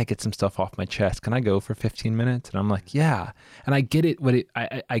got to get some stuff off my chest. Can I go for 15 minutes? And I'm like, yeah. And I get it.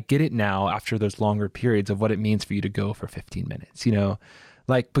 I get it now after those longer periods of what it means for you to go for 15 minutes,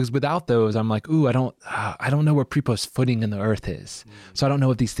 because without those, I'm like, ooh, I don't know where Prepo's footing in the earth is. So I don't know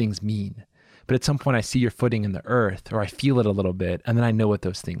what these things mean. But at some point I see your footing in the earth, or I feel it a little bit, and then I know what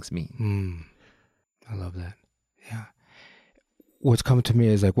those things mean. I love that. Yeah. What's coming to me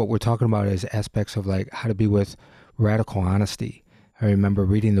is like what we're talking about is aspects of like how to be with radical honesty. I remember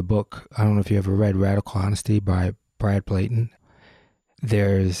reading the book. I don't know if you ever read Radical Honesty by Brad Blayton.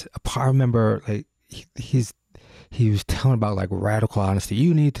 There's a part, I remember like he was telling about like radical honesty.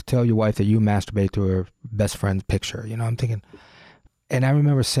 You need to tell your wife that you masturbate to her best friend's picture. I'm thinking, And I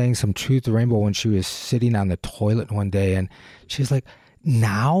remember saying some truth to Rainbow when she was sitting on the toilet one day, and she's like,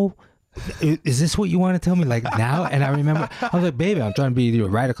 now? Is this what you want to tell me, like, now? And I remember, I was like, baby, I'm trying to be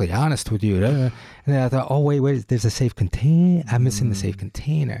radically honest with you. And then I thought, oh, wait, there's a safe container. I'm missing the safe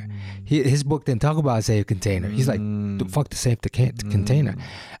container. His book didn't talk about a safe container. He's like, fuck the safe container.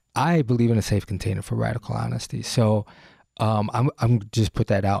 I believe in a safe container for radical honesty. So I'm just put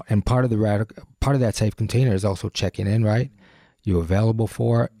that out. And part of that safe container is also checking in, right? You available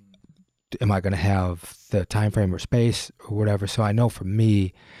for it? Am I going to have the time frame or space or whatever? So I know for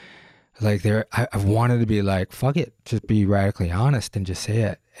me, like I've wanted to be like, fuck it, just be radically honest and just say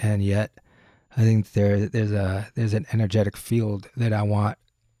it. And yet I think there's an energetic field that I want.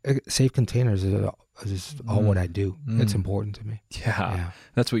 Safe containers is all what I do. It's important to me. Yeah.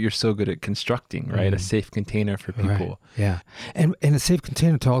 That's what you're so good at constructing, right? A safe container for people. Right. Yeah. And a safe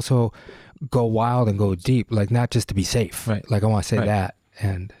container to also go wild and go deep, like not just to be safe. Right. Like I want to say that.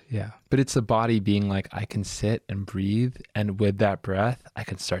 And yeah. But it's the body being like, I can sit and breathe. And with that breath, I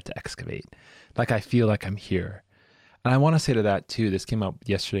can start to excavate. Like I feel like I'm here. And I want to say to that too, this came up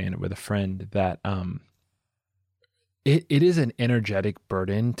yesterday with a friend, that it is an energetic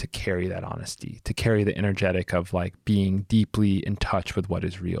burden to carry that honesty, to carry the energetic of like being deeply in touch with what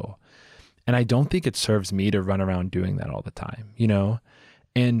is real. And I don't think it serves me to run around doing that all the time, you know?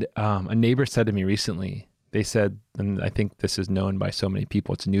 And a neighbor said to me recently, they said, and I think this is known by so many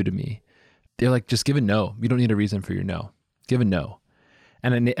people, it's new to me. They're like, just give a no. You don't need a reason for your no. Give a no.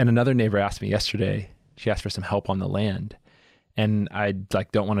 And another neighbor asked me yesterday, she asked for some help on the land. And I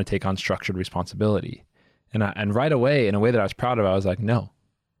like don't want to take on structured responsibility. And right away, in a way that I was proud of, I was like, no.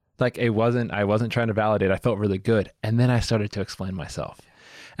 Like I wasn't trying to validate. I felt really good. And then I started to explain myself.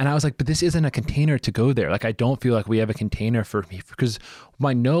 And I was like, but this isn't a container to go there. Like, I don't feel like we have a container for me, because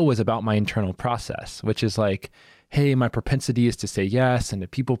my no was about my internal process, which is like, hey, my propensity is to say yes and to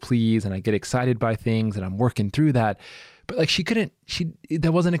people please. And I get excited by things and I'm working through that. But like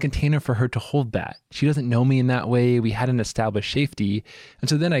that wasn't a container for her to hold that. She doesn't know me in that way. We hadn't established safety. And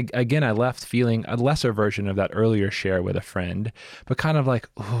so then I left feeling a lesser version of that earlier share with a friend, but kind of like,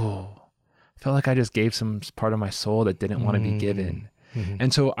 oh, I felt like I just gave some part of my soul that didn't want to be given. Mm-hmm.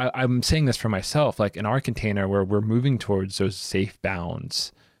 And so I'm saying this for myself, like in our container where we're moving towards those safe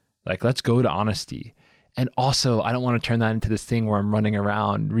bounds, like let's go to honesty. And also, I don't want to turn that into this thing where I'm running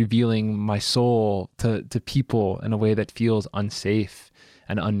around revealing my soul to people in a way that feels unsafe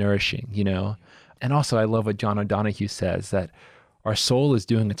and unnourishing, you know? And also, I love what John O'Donohue says, that our soul is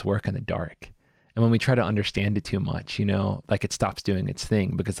doing its work in the dark. And when we try to understand it too much, you know, like it stops doing its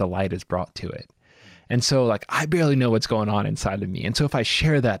thing because the light is brought to it. And so like, I barely know what's going on inside of me. And so if I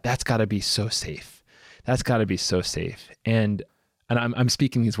share that, that's got to be so safe. That's got to be so safe. And I'm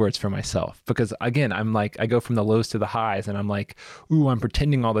speaking these words for myself, because again, I'm like, I go from the lows to the highs, and I'm like, ooh, I'm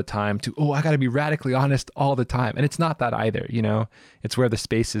pretending all the time to, oh, I got to be radically honest all the time. And it's not that either, you know, it's where the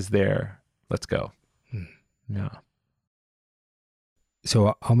space is there. Let's go. Yeah.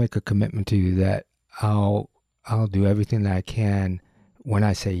 So I'll make a commitment to you that I'll do everything that I can when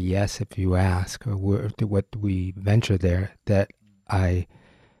I say yes, if you ask, or what we venture there, that I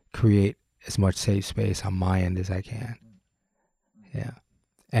create as much safe space on my end as I can. Yeah.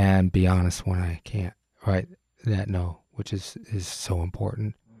 And be honest when I can't, right? That no, which is so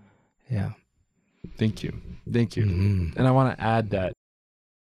important. Yeah. Thank you. Mm-hmm. And I want to add that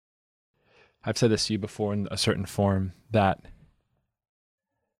I've said this to you before in a certain form, that,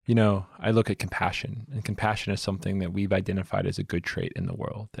 you know, I look at compassion, and compassion is something that we've identified as a good trait in the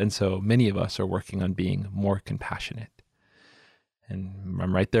world. And so many of us are working on being more compassionate. And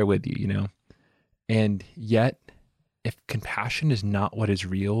I'm right there with you, you know. And yet, if compassion is not what is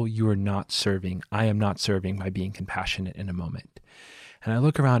real, you are not serving. I am not serving by being compassionate in a moment. And I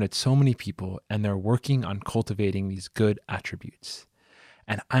look around at so many people, and they're working on cultivating these good attributes.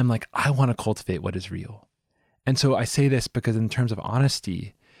 And I'm like, I want to cultivate what is real. And so I say this because in terms of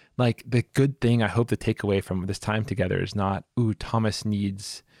honesty, like the good thing I hope to take away from this time together is not, ooh,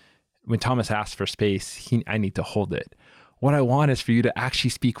 when Thomas asks for space, I need to hold it. What I want is for you to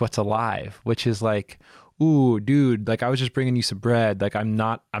actually speak what's alive, which is like, ooh, dude, like I was just bringing you some bread. Like I'm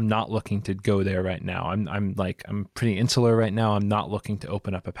not looking to go there right now. I'm pretty insular right now. I'm not looking to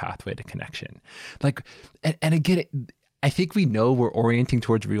open up a pathway to connection. Like, and again, I think we know we're orienting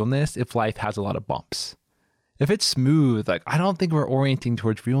towards realness if life has a lot of bumps. If it's smooth, like I don't think we're orienting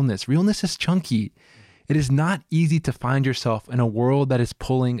towards realness. Realness is chunky. It is not easy to find yourself in a world that is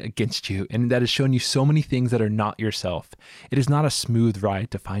pulling against you and that has shown you so many things that are not yourself. It is not a smooth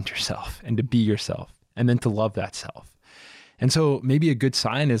ride to find yourself and to be yourself and then to love that self. And so maybe a good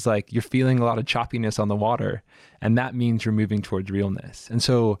sign is like you're feeling a lot of choppiness on the water, and that means you're moving towards realness. And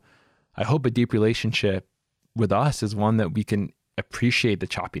so I hope a deep relationship with us is one that we can appreciate the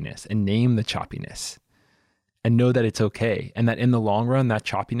choppiness and name the choppiness and know that it's okay. And that in the long run, that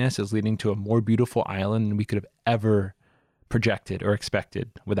choppiness is leading to a more beautiful island than we could have ever projected or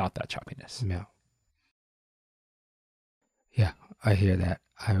expected without that choppiness. Yeah. Yeah, I hear that.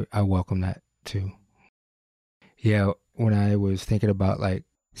 I welcome that too. Yeah, when I was thinking about like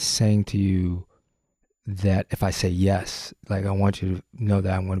saying to you that if I say yes, like I want you to know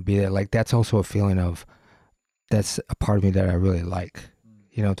that I want to be there, like that's also a feeling of, that's a part of me that I really like,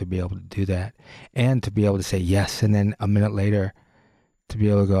 you know, to be able to do that and to be able to say yes. And then a minute later to be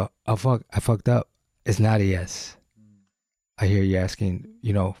able to go, oh, fuck, I fucked up. It's not a yes. I hear you asking,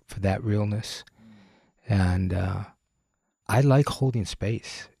 you know, for that realness. And I like holding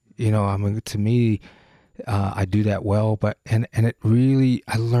space. You know, I mean, to me, I do that well, but, and it really,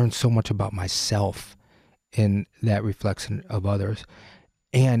 I learned so much about myself in that reflection of others.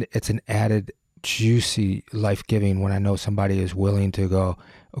 And it's an added juicy, life-giving when I know somebody is willing to go,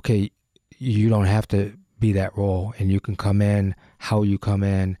 okay, you don't have to be that role and you can come in how you come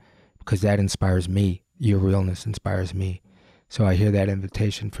in, because that inspires me. Your realness inspires me. So I hear that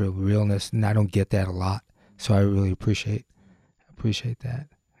invitation for realness, and I don't get that a lot. So I really appreciate that.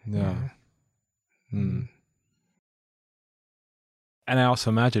 Yeah. Mm. And I also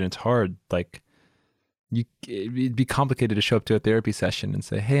imagine it's hard, like it'd be complicated to show up to a therapy session and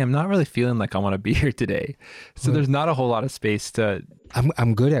say, hey, I'm not really feeling like I want to be here today. So there's not a whole lot of space to.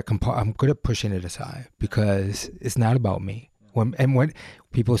 I'm good at pushing it aside because it's not about me. When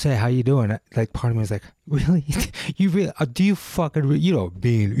people say, how you doing? Like part of me is like, really? You really, do you fucking,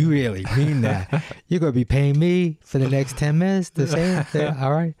 you really mean that? You're going to be paying me for the next 10 minutes to say it?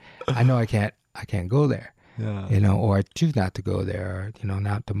 All right. I know I can't go there, you know, or I choose not to go there, or, you know,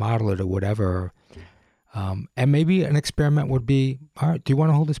 not to model it or whatever. And maybe an experiment would be, all right, do you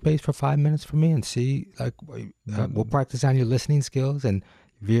want to hold the space for 5 minutes for me and see, like, we'll practice on your listening skills and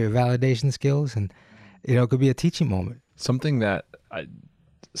your validation skills, and, you know, it could be a teaching moment. Something that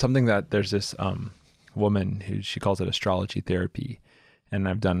there's this woman who, she calls it astrology therapy, and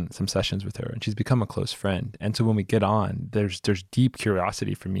I've done some sessions with her, and she's become a close friend. And so when we get on, there's deep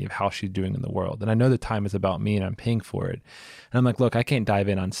curiosity for me of how she's doing in the world. And I know the time is about me and I'm paying for it. And I'm like, look, I can't dive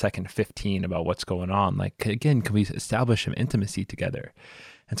in on second 15 about what's going on. Like, again, can we establish some intimacy together?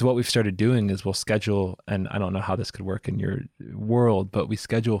 And so what we've started doing is we'll schedule, and I don't know how this could work in your world, but we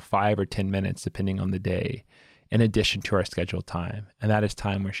schedule 5 or 10 minutes depending on the day in addition to our scheduled time. And that is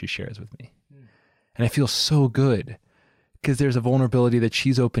time where she shares with me. And I feel so good, because there's a vulnerability that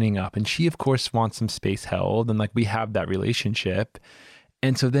she's opening up, and she of course wants some space held, and like we have that relationship.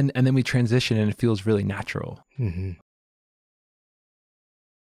 And so then we transition and it feels really natural. Mm-hmm.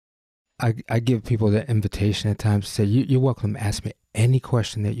 I give people the invitation at times to say, you're welcome to ask me any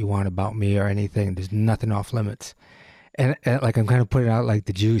question that you want about me or anything. There's nothing off limits. And like, I'm kind of putting out like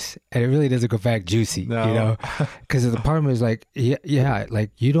the juice, and it really doesn't go back juicy, you know, because the part of me is like, yeah,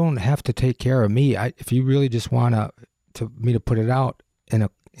 like you don't have to take care of me. If you really just want me to put it out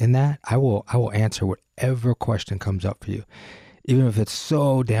in that, I will answer whatever question comes up for you. Even if it's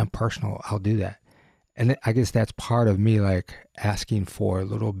so damn personal, I'll do that. And I guess that's part of me, like asking for a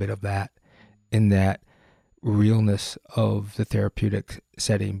little bit of that in that realness of the therapeutic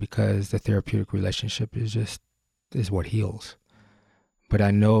setting, because the therapeutic relationship is what heals. But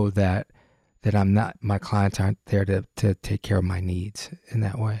I know that my clients aren't there to take care of my needs in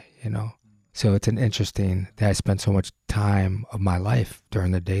that way, you know? So it's an interesting that I spend so much time of my life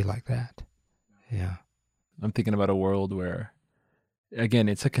during the day like that. Yeah. I'm thinking about a world where, again,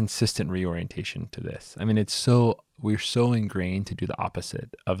 it's a consistent reorientation to this. I mean, we're so ingrained to do the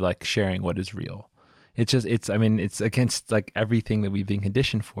opposite of like sharing what is real. It's against like everything that we've been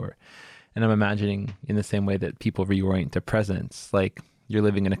conditioned for. And I'm imagining in the same way that people reorient to presence, like you're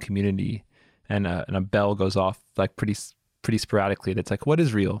living in a community and a bell goes off like pretty sporadically. And it's like, what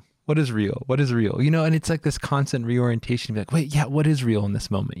is real? What is real? What is real? You know, and it's like this constant reorientation. Like, wait, yeah, what is real in this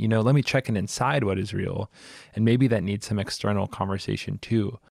moment? You know, let me check in inside what is real. And maybe that needs some external conversation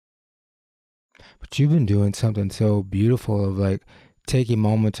too. But you've been doing something so beautiful of like taking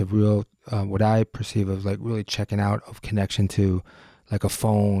moments of real, what I perceive as like really checking out of connection to like a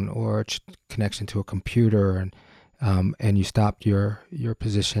phone or connection to a computer, and you stopped your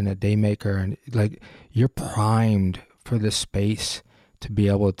position at Daymaker, and like you're primed for this space to be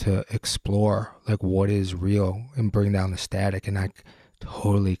able to explore like what is real and bring down the static. And I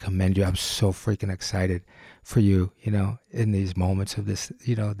totally commend you. I'm so freaking excited for you, you know, in these moments of this,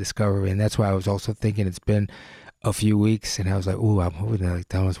 you know, discovery. And that's why I was also thinking it's been a few weeks, and I was like, "Ooh, I'm hoping that like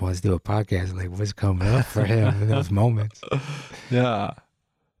Thomas wants to do a podcast. Like, what's coming up for him in those moments?" Yeah.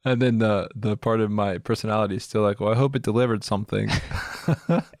 And then the part of my personality is still like, well, I hope it delivered something.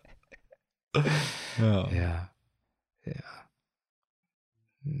 Yeah. Yeah.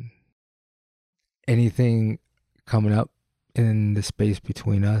 Anything coming up in the space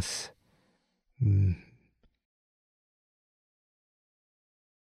between us? And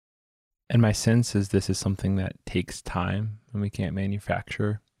my sense is this is something that takes time and we can't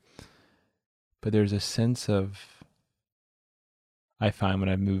manufacture. But there's a sense of, I find when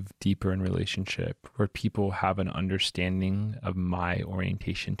I move deeper in relationship, where people have an understanding of my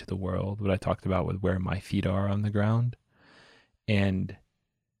orientation to the world, what I talked about with where my feet are on the ground, and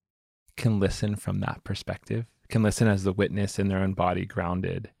can listen from that perspective, can listen as the witness in their own body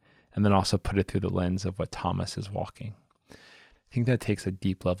grounded, and then also put it through the lens of what Thomas is walking. I think that takes a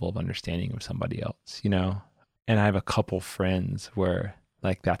deep level of understanding of somebody else, you know? And I have a couple friends where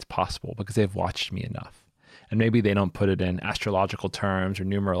like that's possible because they've watched me enough. And maybe they don't put it in astrological terms or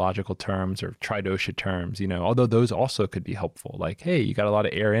numerological terms or tridosha terms, you know, although those also could be helpful. Like, hey, you got a lot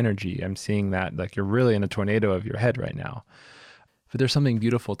of air energy. I'm seeing that like you're really in a tornado of your head right now. But there's something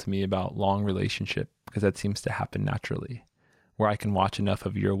beautiful to me about long relationship because that seems to happen naturally, where I can watch enough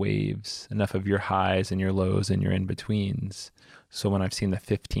of your waves, enough of your highs and your lows and your in-betweens. So when I've seen the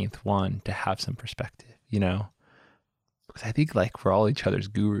 15th one, to have some perspective, you know, because I think like we're all each other's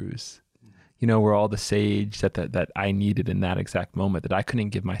gurus. You know, we're all the sage that I needed in that exact moment that I couldn't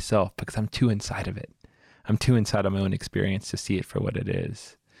give myself because I'm too inside of it. I'm too inside of my own experience to see it for what it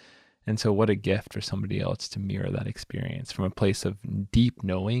is. And so what a gift for somebody else to mirror that experience from a place of deep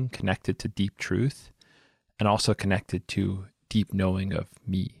knowing, connected to deep truth, and also connected to deep knowing of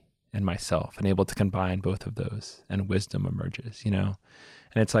me and myself, and able to combine both of those, and wisdom emerges, you know?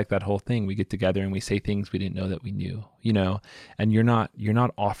 And it's like that whole thing, we get together and we say things we didn't know that we knew, you know? And you're not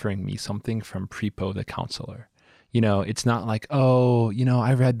offering me something from Prepo the counselor. You know, it's not like, oh, you know,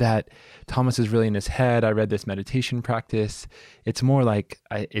 I read that Thomas is really in his head. I read this meditation practice. It's more like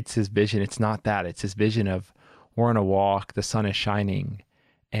it's his vision. It's not that. It's his vision of we're on a walk, the sun is shining,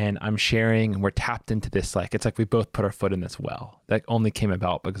 and I'm sharing, and we're tapped into this. Like, it's like we both put our foot in this well that only came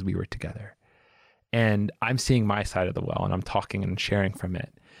about because we were together. And I'm seeing my side of the well and I'm talking and sharing from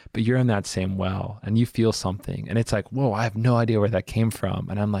it. But you're in that same well and you feel something. And it's like, whoa, I have no idea where that came from.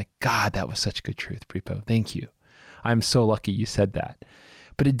 And I'm like, God, that was such good truth, Prepo. Thank you. I'm so lucky you said that.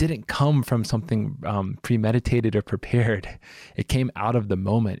 But it didn't come from something premeditated or prepared. It came out of the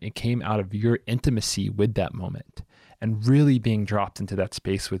moment. It came out of your intimacy with that moment and really being dropped into that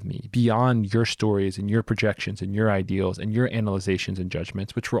space with me beyond your stories and your projections and your ideals and your analyzations and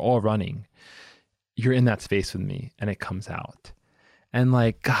judgments, which we're all running. You're in that space with me and it comes out. And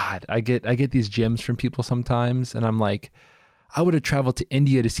like, God, I get these gems from people sometimes. And I'm like, I would have traveled to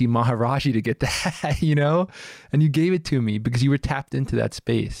India to see Maharaji to get that, you know? And you gave it to me because you were tapped into that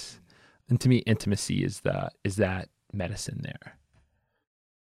space. And to me, intimacy is that medicine there.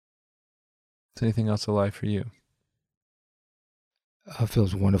 Is anything else alive for you? It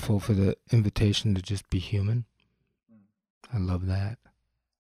feels wonderful for the invitation to just be human. I love that.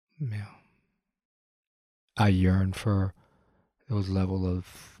 Yeah. I yearn for those level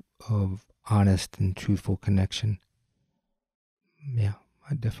of honest and truthful connection. Yeah,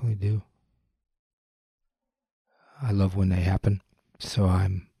 I definitely do. I love when they happen. So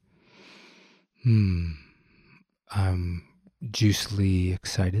I'm juicily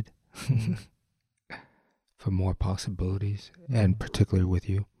excited for more possibilities, and particularly with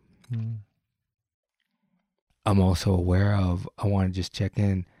you. I'm also aware of, I want to just check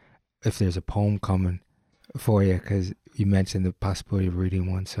in if there's a poem coming for you, because you mentioned the possibility of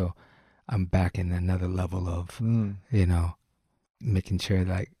reading one. So I'm back in another level of, you know, making sure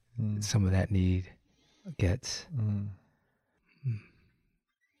like some of that need gets.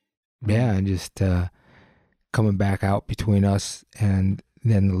 Yeah, and just coming back out between us and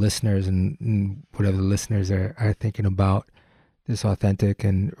then the listeners and whatever the listeners are thinking about this authentic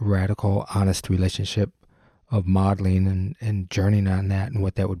and radical, honest relationship of modeling and journeying on that, and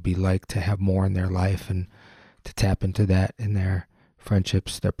what that would be like to have more in their life and to tap into that in their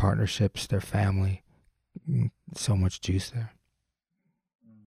friendships, their partnerships, their family. So much juice there.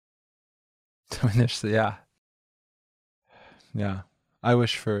 So there's, yeah. I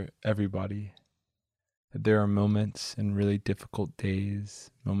wish for everybody that there are moments in really difficult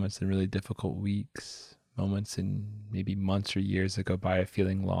days, moments in really difficult weeks, moments in maybe months or years that go by of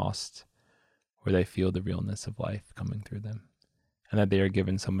feeling lost, where they feel the realness of life coming through them, and that they are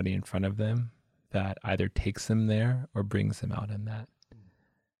given somebody in front of them that either takes them there or brings them out in that,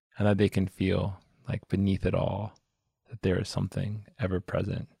 and that they can feel like beneath it all, that there is something ever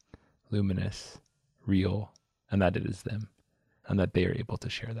present, luminous, real, and that it is them, and that they are able to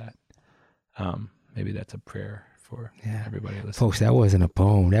share that. Maybe that's a prayer for everybody listening. Folks, that wasn't a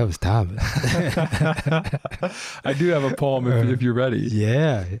poem. That was Thomas. I do have a poem if you're ready.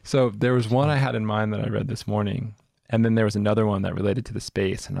 Yeah. So there was one I had in mind that I read this morning, and then there was another one that related to the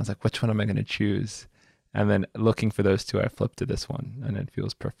space, and I was like, which one am I going to choose? And then looking for those two, I flipped to this one, and it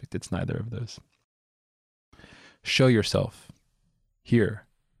feels perfect. It's neither of those. Show yourself. Here,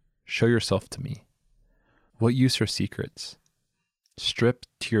 show yourself to me. What use are secrets? Stripped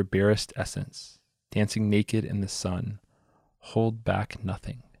to your barest essence, dancing naked in the sun, hold back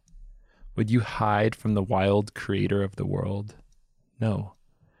nothing. Would you hide from the wild creator of the world? No.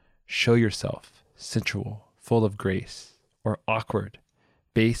 Show yourself, sensual, full of grace, or awkward,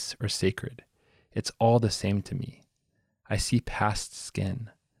 base or sacred. It's all the same to me. I see past skin.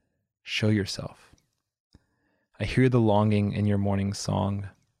 Show yourself. I hear the longing in your morning song.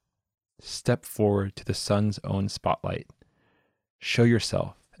 Step forward to the sun's own spotlight. Show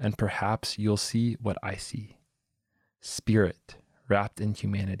yourself, and perhaps you'll see what I see. Spirit wrapped in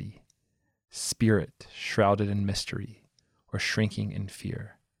humanity. Spirit shrouded in mystery, or shrinking in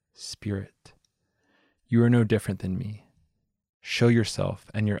fear. Spirit. You are no different than me. Show yourself,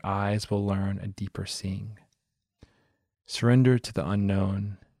 and your eyes will learn a deeper seeing. Surrender to the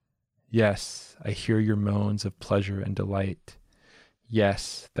unknown. Yes, I hear your moans of pleasure and delight.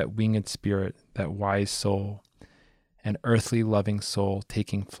 Yes, that winged spirit, that wise soul, an earthly loving soul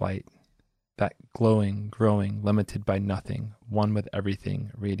taking flight, that glowing, growing, limited by nothing, one with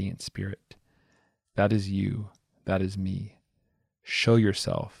everything, radiant spirit. That is you, that is me. Show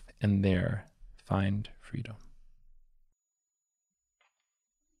yourself, and there find freedom.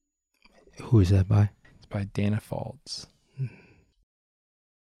 Who is that by? It's by Dana Faulds.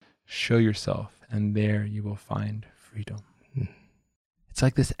 Show yourself, and there you will find freedom. It's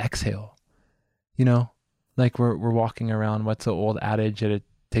like this exhale, you know, like we're walking around. What's the old adage that it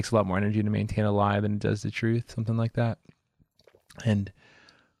takes a lot more energy to maintain a lie than it does the truth, something like that. And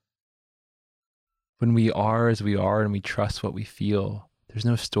when we are as we are and we trust what we feel, there's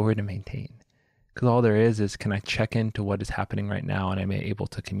no story to maintain. Because all there is can I check into what is happening right now, and am I able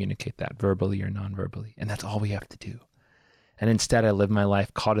to communicate that verbally or non-verbally? And that's all we have to do. And instead, I live my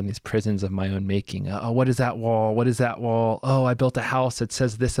life caught in these prisons of my own making. Oh, what is that wall? What is that wall? Oh, I built a house that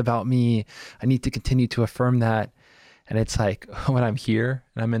says this about me. I need to continue to affirm that. And it's like, when I'm here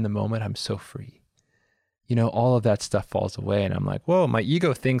and I'm in the moment, I'm so free. You know, all of that stuff falls away. And I'm like, whoa, my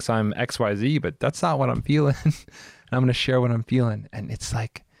ego thinks I'm XYZ, but that's not what I'm feeling. And I'm going to share what I'm feeling. And it's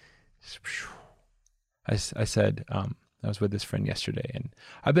like, I said, I was with this friend yesterday, and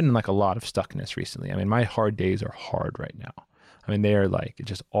I've been in like a lot of stuckness recently. I mean, my hard days are hard right now. I mean, they are like,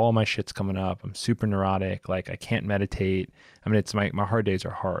 just all my shit's coming up. I'm super neurotic. Like I can't meditate. I mean, it's my hard days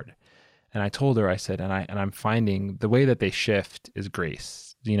are hard. And I told her, I said, and I'm finding the way that they shift is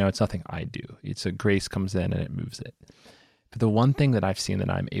grace. You know, it's nothing I do. It's a grace comes in and it moves it. But the one thing that I've seen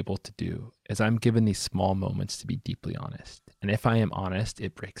that I'm able to do is I'm given these small moments to be deeply honest. And if I am honest,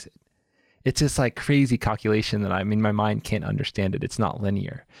 it breaks it. It's this like crazy calculation that my mind can't understand it. It's not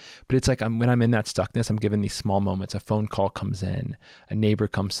linear, but it's like when I'm in that stuckness, I'm given these small moments. A phone call comes in, a neighbor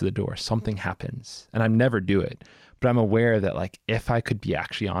comes to the door, something happens, and I never do it, but I'm aware that like, if I could be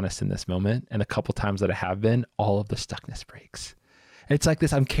actually honest in this moment, and a couple times that I have been, all of the stuckness breaks. It's like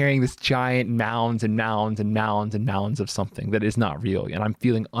this, I'm carrying this giant mounds and mounds and mounds and mounds of something that is not real. And I'm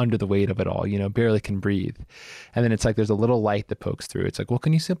feeling under the weight of it all, you know, barely can breathe. And then it's like, there's a little light that pokes through. It's like, well,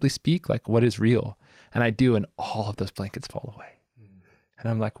 can you simply speak? Like, what is real? And I do, and all of those blankets fall away. And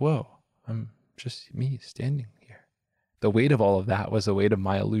I'm like, whoa, I'm just me standing here. The weight of all of that was the weight of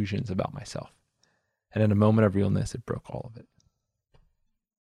my illusions about myself. And in a moment of realness, it broke all of it.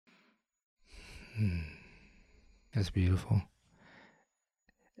 That's beautiful.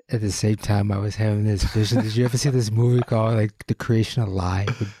 At the same time, I was having this vision. Did you ever see this movie called like The Creation of Lie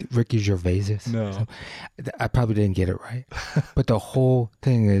with Ricky Gervais? No. So, I probably didn't get it right. But the whole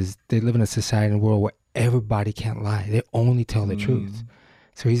thing is they live in a society and world where everybody can't lie. They only tell the truth.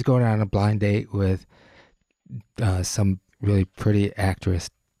 So he's going on a blind date with some really pretty actress.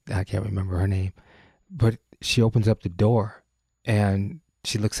 I can't remember her name. But she opens up the door and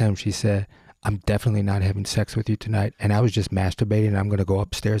she looks at him. She said, I'm definitely not having sex with you tonight. And I was just masturbating. And I'm going to go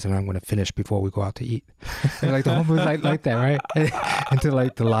upstairs and I'm going to finish before we go out to eat. And like the whole movie like that, right? Until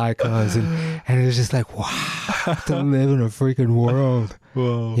like the lie comes. And it's just like, wow, to live in a freaking world,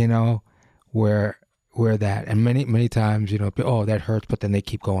 Whoa. You know, where that, and many times, you know, oh, that hurts, but then they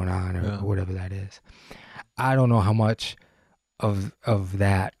keep going on or whatever that is. I don't know how much of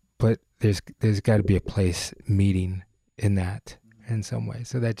that but there's got to be a place meeting in that in some way.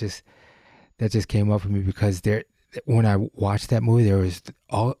 So that just came up for me because when I watched that movie, there was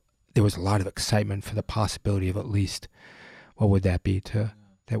a lot of excitement for the possibility of at least what would that be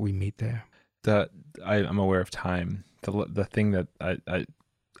that we meet there. I'm aware of time. The thing that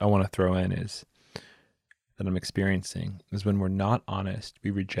I want to throw in is that I'm experiencing is when we're not honest, we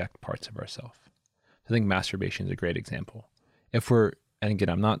reject parts of ourselves. I think masturbation is a great example. And again,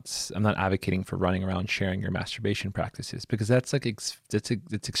 I'm not advocating for running around sharing your masturbation practices, because that's like it's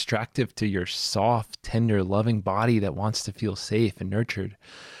extractive to your soft, tender, loving body that wants to feel safe and nurtured.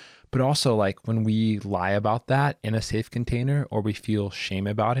 But also, like, when we lie about that in a safe container, or we feel shame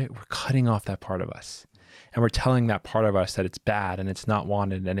about it, we're cutting off that part of us, and we're telling that part of us that it's bad and it's not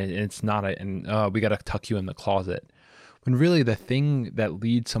wanted and it's not we got to tuck you in the closet. When really the thing that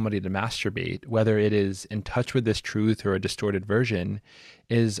leads somebody to masturbate, whether it is in touch with this truth or a distorted version,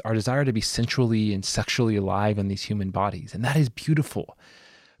 is our desire to be sensually and sexually alive in these human bodies. And that is beautiful.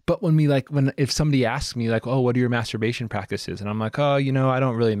 But if somebody asks me like, oh, what are your masturbation practices? And I'm like, oh, I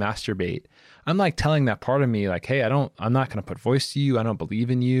don't really masturbate. I'm like telling that part of me like, hey, I'm not going to put voice to you. I don't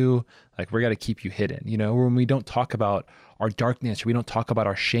believe in you. Like, we're got to keep you hidden. When we don't talk about our darkness, or we don't talk about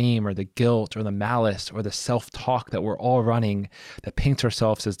our shame or the guilt or the malice or the self-talk that we're all running that paints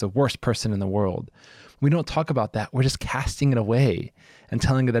ourselves as the worst person in the world. We don't talk about that. We're just casting it away and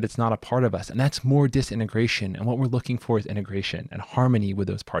telling it that it's not a part of us. And that's more disintegration. And what we're looking for is integration and harmony with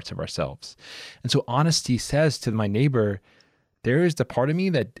those parts of ourselves. And so honesty says to my neighbor, there is the part of me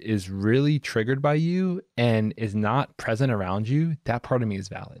that is really triggered by you and is not present around you. That part of me is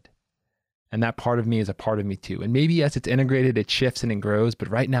valid. And that part of me is a part of me too. And maybe as it's integrated, it shifts and it grows, but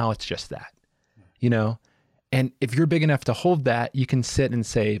right now it's just that, And if you're big enough to hold that, you can sit and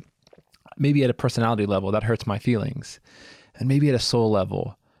say, maybe at a personality level, that hurts my feelings. And maybe at a soul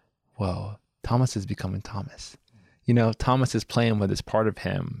level, well, Thomas is becoming Thomas. Thomas is playing with this part of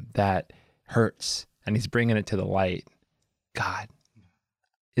him that hurts, and he's bringing it to the light. God,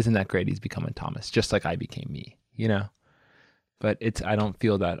 isn't that great? He's becoming Thomas, just like I became me, But I don't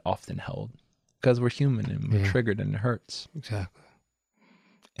feel that often held, because we're human and we're triggered and it hurts. Exactly.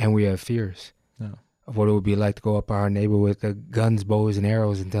 And we have fears. Yeah. Of what it would be like to go up our neighbor with the guns, bows, and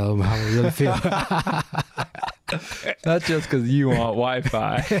arrows and tell them how we really feel. Not just because you want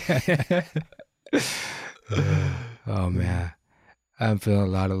Wi-Fi. Oh, man. I'm feeling a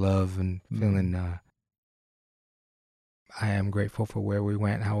lot of love and feeling, I am grateful for where we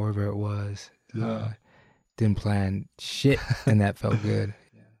went, however it was. Didn't plan shit, and that felt good.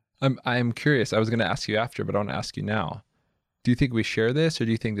 I'm curious. I was going to ask you after, but I want to ask you now. Do you think we share this, or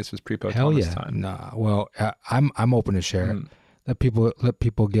do you think this was pre-po Thomas time? Nah. Well, I'm open to share it. Let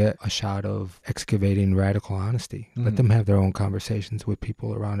people get a shot of excavating radical honesty. Let them have their own conversations with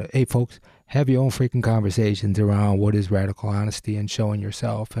people around it. Hey, folks, have your own freaking conversations around what is radical honesty and showing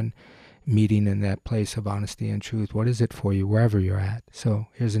yourself and meeting in that place of honesty and truth. What is it for you, wherever you're at? So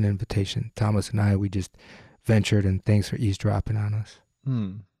here's an invitation. Thomas and I, we just ventured, and thanks for eavesdropping on us.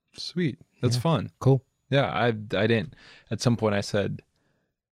 Sweet. That's fun. Cool. Yeah, I didn't. At some point I said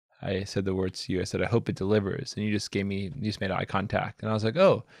the words to you. I said, I hope it delivers. And you just made eye contact. And I was like,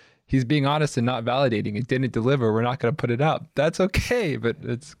 oh, he's being honest and not validating. It didn't deliver. We're not going to put it out. That's okay. But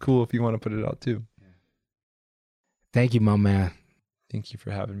it's cool if you want to put it out too. Thank you, my man. Thank you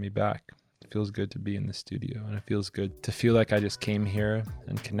for having me back. It feels good to be in the studio, and it feels good to feel like I just came here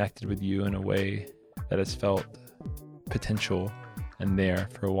and connected with you in a way that has felt potential and there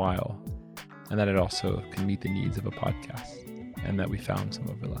for a while, and that it also can meet the needs of a podcast, and that we found some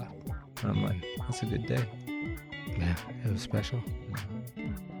overlap. And I'm like, that's a good day. Yeah, it was special.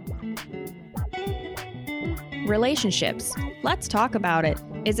 Relationships. Let's Talk About It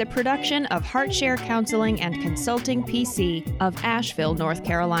is a production of HeartShare Counseling and Consulting PC of Asheville, North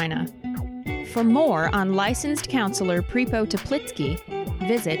Carolina. For more on licensed counselor Prepo Teplitsky,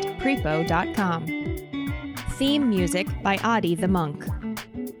 visit prepo.com. Theme music by Adi the Monk.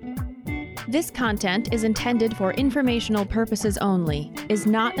 This content is intended for informational purposes only, is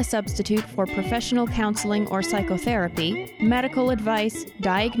not a substitute for professional counseling or psychotherapy, medical advice,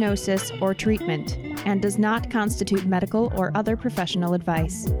 diagnosis, or treatment, and does not constitute medical or other professional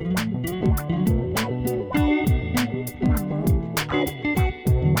advice.